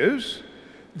 appears,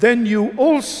 then you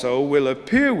also will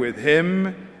appear with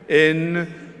him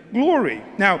in glory.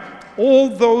 Now, all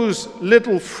those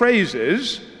little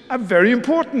phrases are very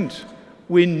important.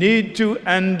 We need to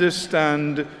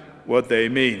understand what they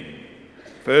mean.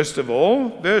 First of all,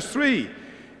 verse 3,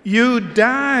 you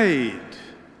died.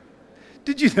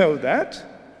 Did you know that?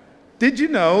 Did you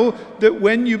know that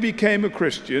when you became a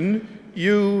Christian,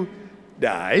 you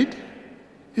died?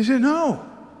 You say, no.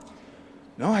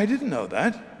 No, I didn't know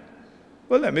that.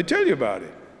 Well, let me tell you about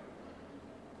it.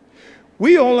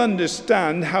 We all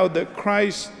understand how that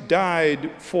Christ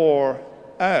died for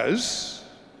us.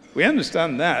 We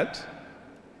understand that.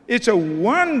 It's a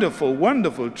wonderful,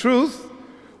 wonderful truth.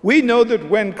 We know that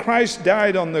when Christ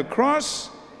died on the cross,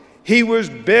 he was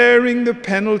bearing the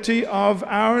penalty of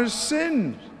our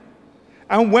sins.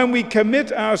 And when we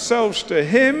commit ourselves to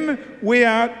him, we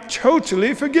are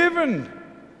totally forgiven.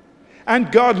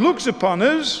 And God looks upon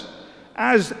us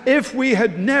as if we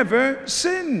had never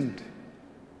sinned.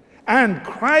 And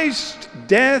Christ's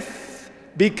death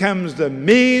becomes the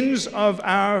means of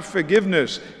our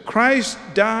forgiveness. Christ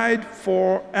died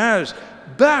for us.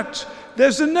 But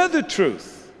there's another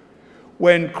truth.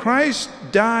 When Christ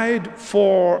died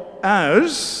for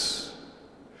us,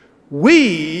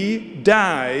 we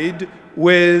died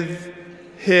with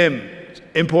him. It's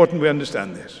important we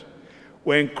understand this.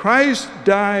 When Christ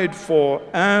died for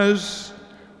us,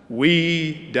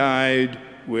 we died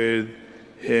with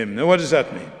him. Now, what does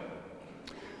that mean?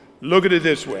 Look at it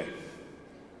this way.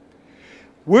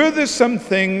 Were there some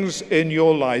things in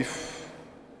your life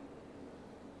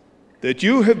that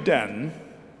you have done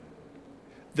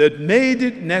that made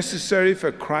it necessary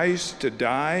for Christ to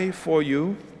die for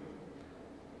you?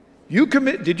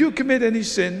 Did you commit any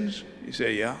sins? You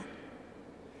say, yeah.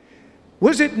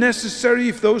 Was it necessary,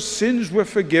 if those sins were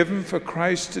forgiven, for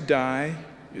Christ to die?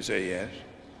 You say, yes.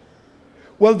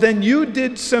 Well, then you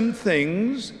did some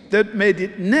things that made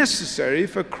it necessary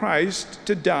for Christ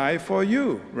to die for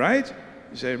you, right?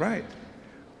 You say, right.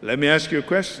 Let me ask you a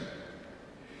question.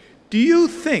 Do you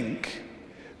think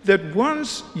that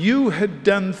once you had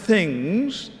done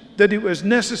things that it was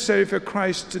necessary for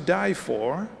Christ to die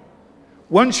for,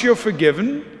 once you're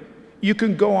forgiven, you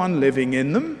can go on living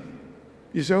in them.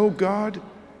 You say, oh God,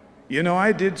 you know,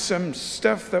 I did some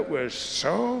stuff that was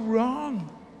so wrong.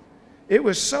 It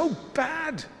was so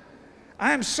bad.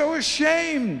 I am so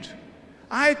ashamed.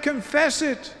 I confess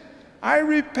it. I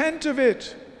repent of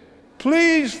it.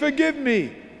 Please forgive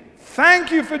me.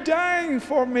 Thank you for dying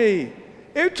for me.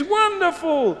 It's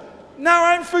wonderful. Now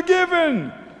I'm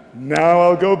forgiven. Now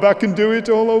I'll go back and do it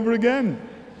all over again.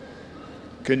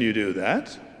 Can you do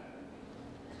that?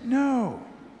 No.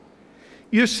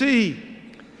 You see,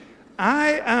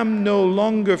 I am no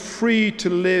longer free to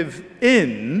live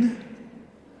in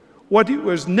what it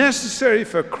was necessary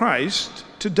for Christ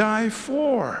to die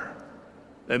for.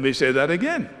 Let me say that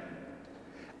again.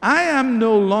 I am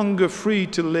no longer free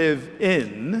to live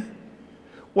in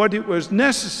what it was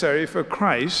necessary for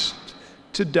Christ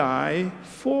to die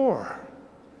for.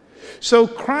 So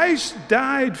Christ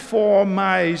died for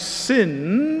my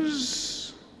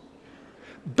sins,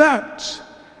 but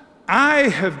I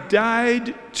have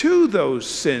died to those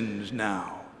sins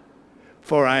now,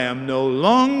 for I am no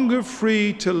longer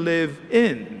free to live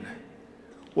in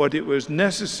what it was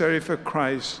necessary for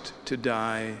Christ to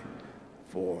die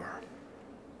for.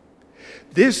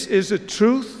 This is a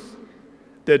truth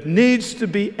that needs to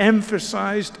be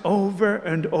emphasized over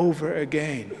and over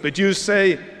again. But you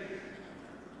say,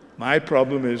 my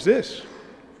problem is this.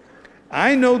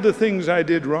 I know the things I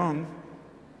did wrong.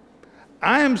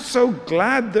 I am so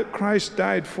glad that Christ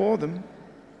died for them.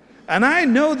 And I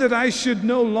know that I should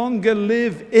no longer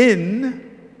live in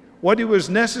what it was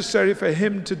necessary for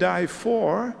him to die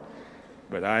for.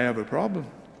 But I have a problem.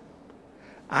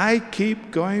 I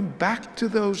keep going back to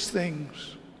those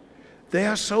things. They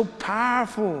are so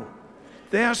powerful.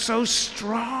 They are so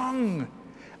strong.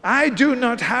 I do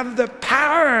not have the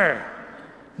power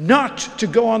not to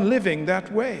go on living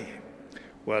that way.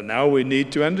 Well, now we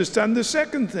need to understand the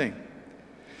second thing.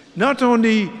 Not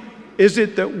only is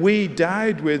it that we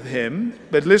died with him,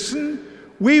 but listen,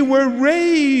 we were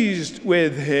raised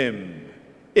with him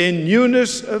in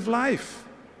newness of life.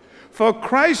 For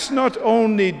Christ not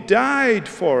only died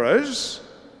for us,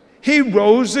 he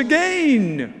rose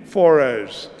again for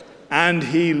us, and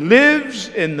he lives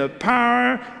in the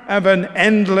power of an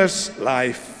endless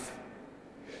life.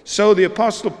 So the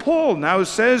Apostle Paul now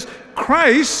says,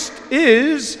 Christ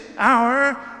is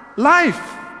our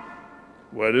life.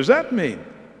 What does that mean?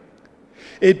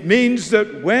 It means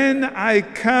that when I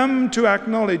come to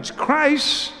acknowledge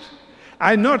Christ,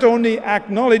 I not only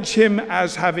acknowledge him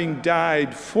as having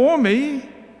died for me,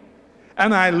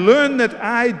 and I learn that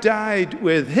I died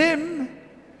with him,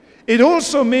 it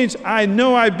also means I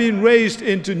know I've been raised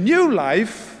into new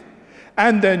life,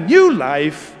 and the new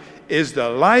life is the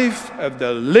life of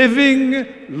the living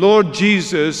Lord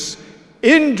Jesus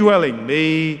indwelling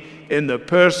me in the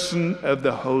person of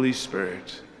the Holy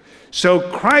Spirit. So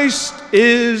Christ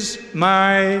is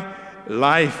my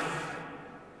life.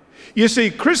 You see,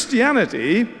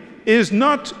 Christianity is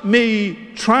not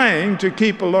me trying to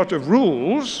keep a lot of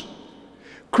rules.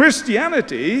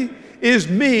 Christianity is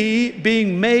me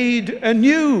being made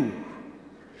anew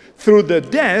through the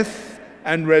death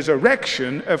and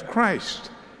resurrection of Christ.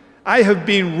 I have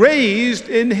been raised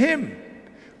in him.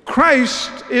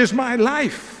 Christ is my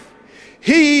life.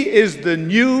 He is the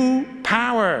new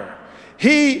power.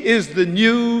 He is the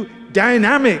new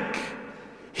dynamic.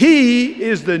 He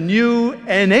is the new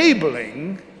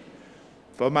enabling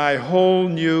for my whole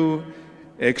new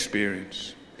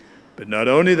experience. But not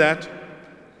only that,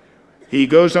 he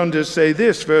goes on to say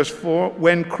this, verse 4,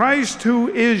 when Christ, who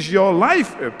is your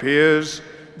life, appears,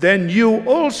 then you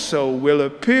also will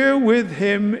appear with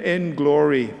him in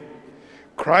glory.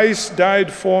 Christ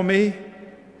died for me.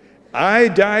 I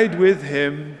died with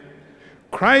him.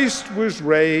 Christ was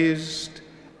raised.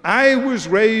 I was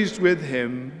raised with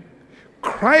him.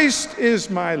 Christ is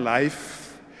my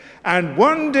life. And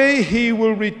one day he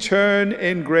will return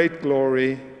in great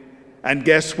glory. And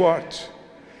guess what?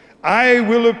 I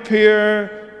will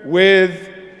appear with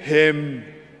him,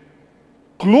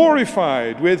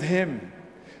 glorified with him,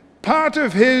 part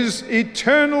of his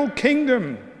eternal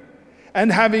kingdom.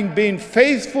 And having been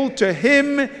faithful to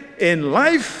him in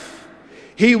life,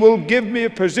 he will give me a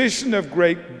position of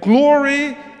great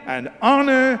glory and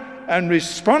honor and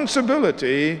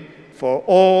responsibility for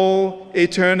all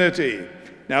eternity.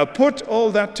 Now put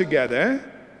all that together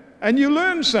and you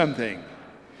learn something.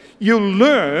 You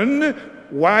learn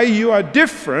why you are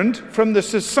different from the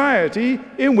society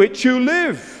in which you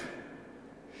live.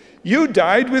 You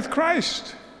died with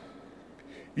Christ.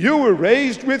 You were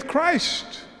raised with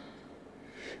Christ.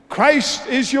 Christ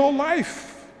is your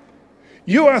life.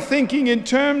 You are thinking in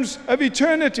terms of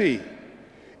eternity.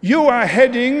 You are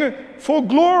heading for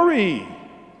glory.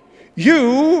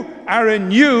 You are a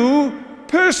new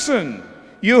person.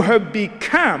 You have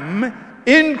become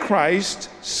in Christ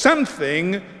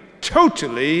something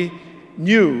totally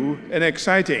new and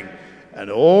exciting. And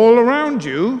all around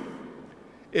you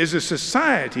is a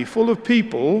society full of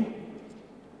people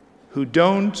who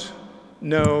don't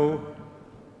know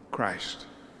Christ.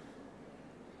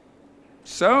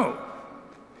 So,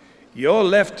 you're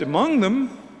left among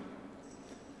them,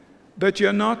 but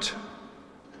you're not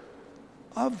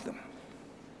of them.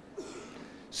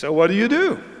 So what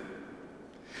do?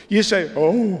 You say,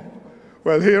 oh,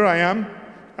 well, here I am.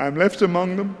 I'm left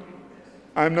among them.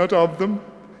 I'm not of them.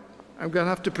 I'm going to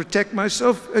have to protect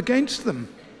myself against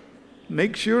them.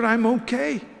 Make sure I'm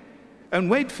okay. And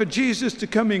wait for Jesus to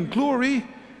come in glory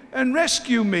and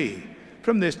rescue me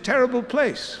from this terrible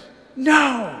place.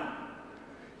 No!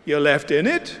 You're left in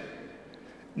it,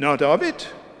 not of it,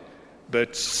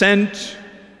 but sent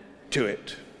to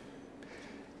it.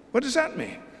 What does that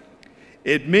mean?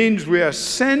 It means we are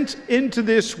sent into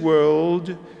this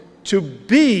world to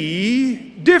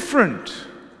be different.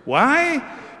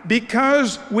 Why?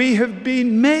 Because we have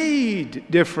been made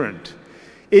different.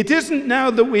 It isn't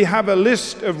now that we have a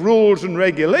list of rules and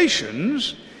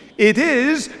regulations. It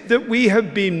is that we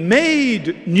have been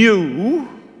made new.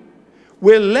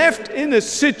 We're left in a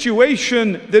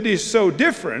situation that is so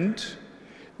different.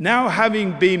 Now,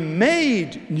 having been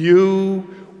made new,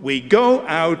 we go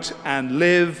out and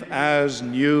live as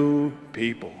new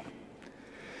people.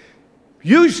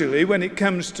 Usually, when it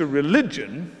comes to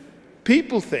religion,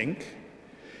 people think,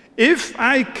 if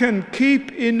I can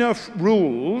keep enough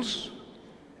rules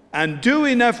and do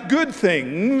enough good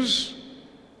things,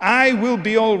 I will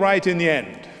be all right in the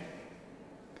end.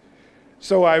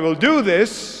 So I will do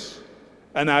this,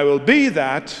 and I will be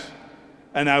that,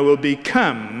 and I will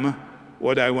become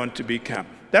what I want to become.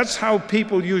 That's how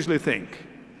people usually think.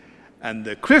 And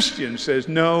the Christian says,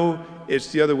 no,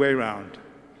 it's the other way around.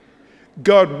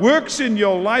 God works in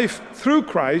your life through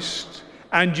Christ,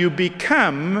 and you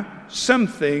become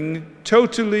something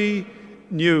totally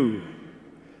new.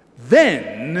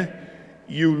 Then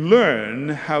you learn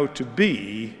how to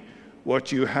be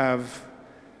what you have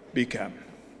become.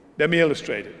 Let me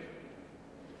illustrate it.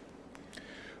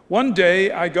 One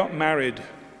day I got married.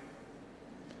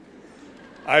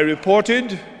 I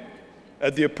reported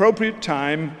at the appropriate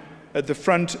time at the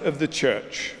front of the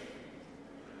church.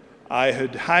 I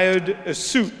had hired a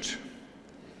suit.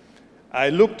 I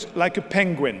looked like a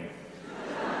penguin.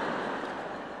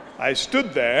 I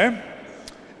stood there,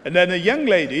 and then a young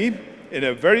lady in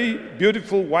a very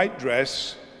beautiful white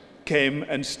dress came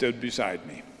and stood beside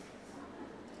me.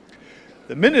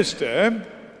 The minister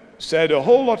said a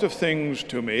whole lot of things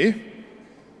to me,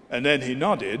 and then he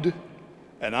nodded,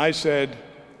 and I said,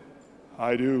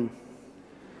 I do.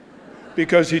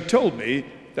 Because he told me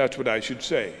that's what I should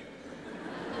say.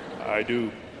 I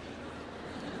do.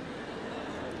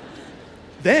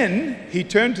 Then he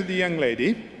turned to the young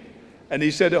lady, and he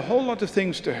said a whole lot of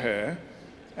things to her,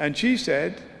 and she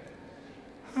said,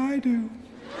 I do.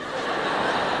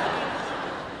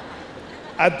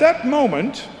 At that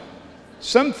moment,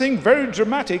 something very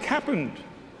dramatic happened.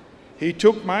 He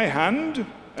took my hand,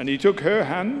 and he took her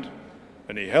hand,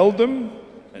 and he held them,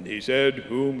 and he said,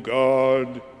 whom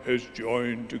God has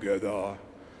joined together,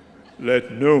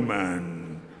 let no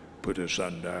man put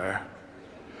asunder.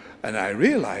 And I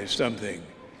realized something.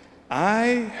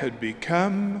 I had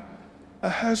become a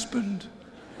husband.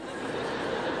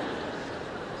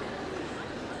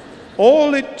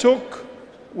 All it took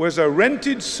was a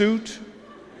rented suit,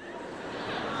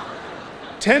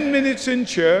 10 minutes in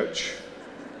church,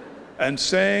 and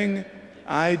saying,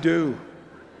 I do.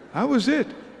 That was it.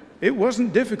 It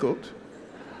wasn't difficult.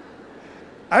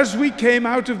 As we came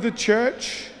out of the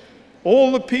church,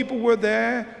 all the people were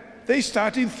there. They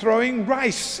started throwing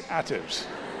rice at us.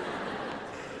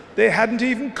 They hadn't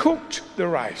even cooked the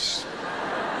rice.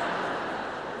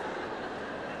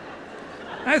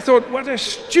 I thought, what a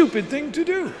stupid thing to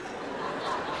do.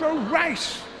 Throw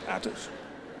rice at us.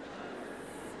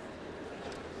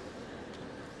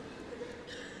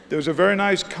 There was a very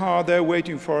nice car there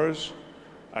waiting for us.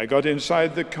 I got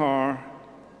inside the car,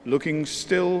 looking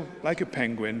still like a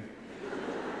penguin.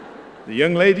 The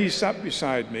young lady sat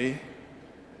beside me,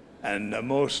 and the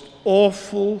most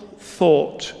awful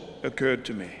thought occurred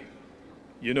to me.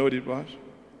 You know what it was?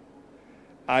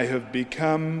 I have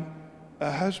become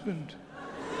a husband.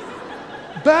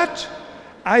 But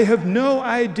I have no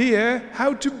idea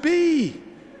how to be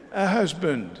a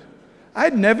husband.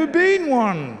 I'd never been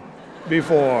one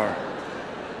before.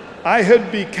 I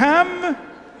had become,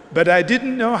 but I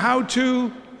didn't know how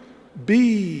to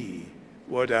be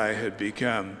what I had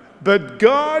become. But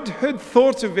God had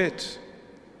thought of it,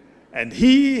 and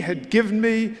He had given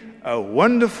me a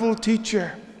wonderful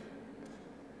teacher,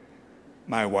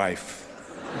 my wife.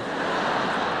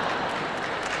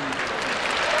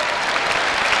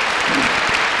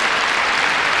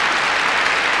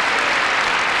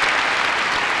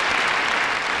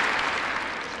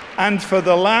 And for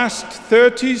the last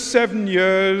 37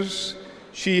 years,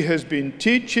 she has been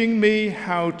teaching me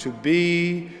how to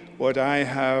be what I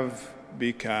have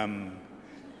become.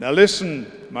 Now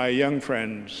listen, my young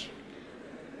friends.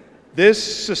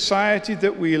 This society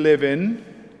that we live in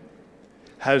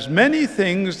has many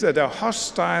things that are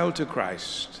hostile to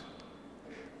Christ,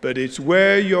 but it's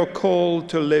where you're called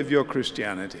to live your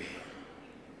Christianity.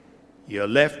 You're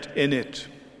left in it.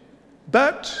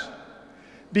 But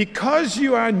because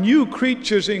you are new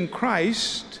creatures in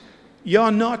Christ,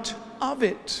 you're not of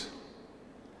it.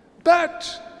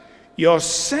 But you're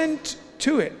sent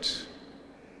to it.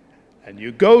 And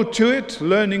you go to it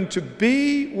learning to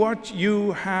be what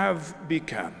you have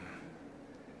become.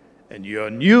 And your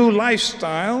new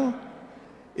lifestyle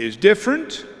is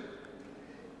different,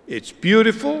 it's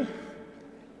beautiful,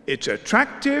 it's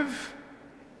attractive,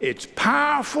 it's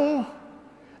powerful,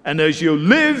 and as you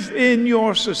live in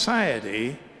your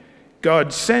society,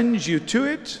 God sends you to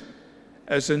it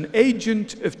as an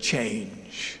agent of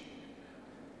change.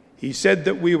 He said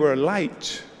that we were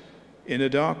light in a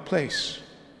dark place.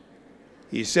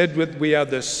 He said that we are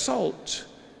the salt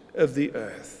of the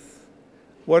earth.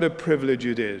 What a privilege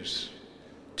it is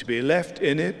to be left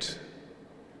in it,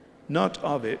 not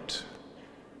of it,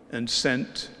 and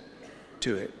sent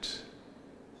to it.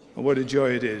 And what a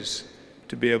joy it is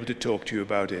to be able to talk to you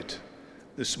about it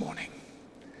this morning.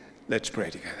 Let's pray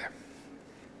together.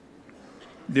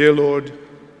 Dear Lord,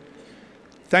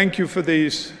 thank you for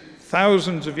these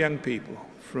thousands of young people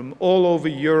from all over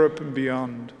Europe and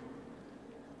beyond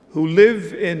who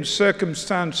live in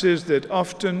circumstances that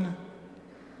often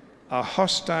are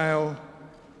hostile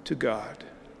to God.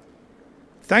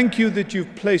 Thank you that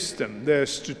you've placed them there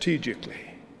strategically.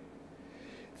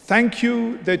 Thank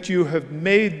you that you have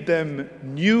made them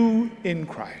new in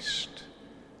Christ,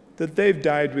 that they've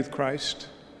died with Christ,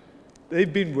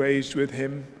 they've been raised with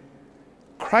Him.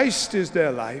 Christ is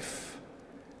their life,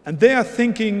 and they are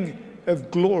thinking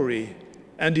of glory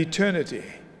and eternity,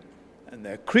 and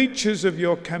they're creatures of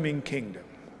your coming kingdom.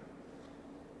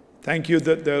 Thank you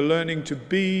that they're learning to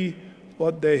be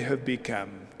what they have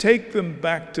become. Take them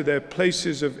back to their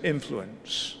places of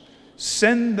influence.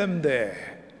 Send them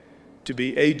there to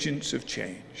be agents of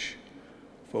change.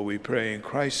 For we pray in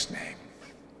Christ's name.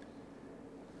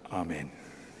 Amen.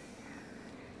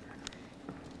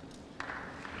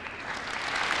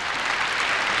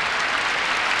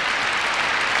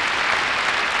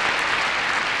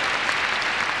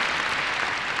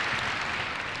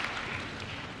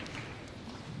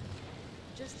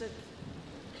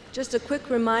 Just a quick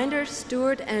reminder,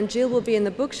 Stuart and Jill will be in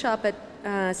the bookshop at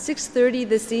 6:30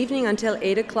 this evening until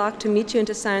 8 o'clock to meet you and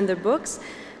to sign their books.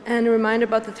 And a reminder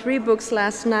about the 3 books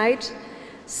last night: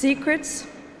 Secrets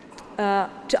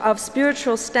of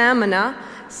Spiritual Stamina,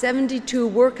 72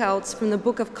 workouts from the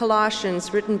book of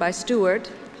Colossians written by Stuart,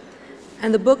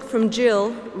 and the book from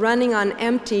Jill, Running on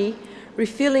Empty,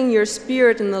 Refilling Your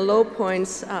Spirit in the Low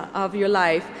Points of Your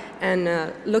Life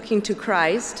and Looking to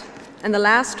Christ. And the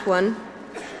last one,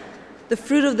 The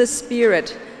Fruit of the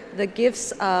Spirit, the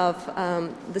gifts of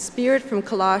the Spirit from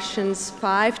Colossians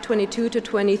 5:22 to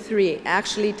 23,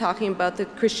 actually talking about the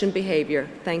Christian behavior.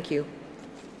 Thank you.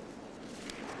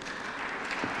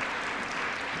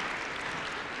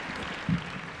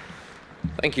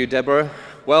 Thank you, Deborah.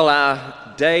 Well, our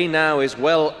day now is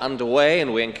well underway,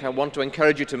 and we want to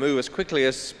encourage you to move as quickly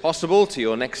as possible to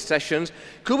your next sessions.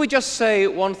 Could we just say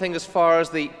one thing as far as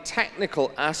the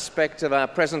technical aspect of our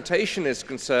presentation is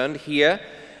concerned here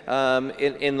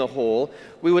in the hall?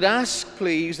 We would ask,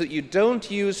 please, that you don't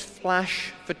use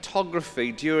flash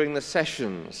photography during the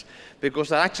sessions, because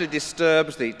that actually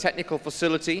disturbs the technical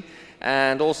facility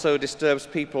and also disturbs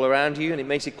people around you, and it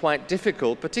makes it quite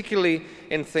difficult, particularly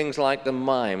in things like the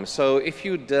mime. So if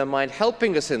you'd mind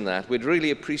helping us in that, we'd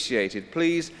really appreciate it.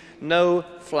 Please, no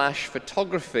flash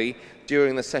photography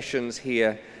during the sessions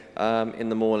here in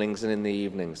the mornings and in the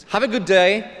evenings. Have a good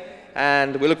day,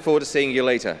 and we look forward to seeing you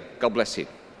later. God bless you.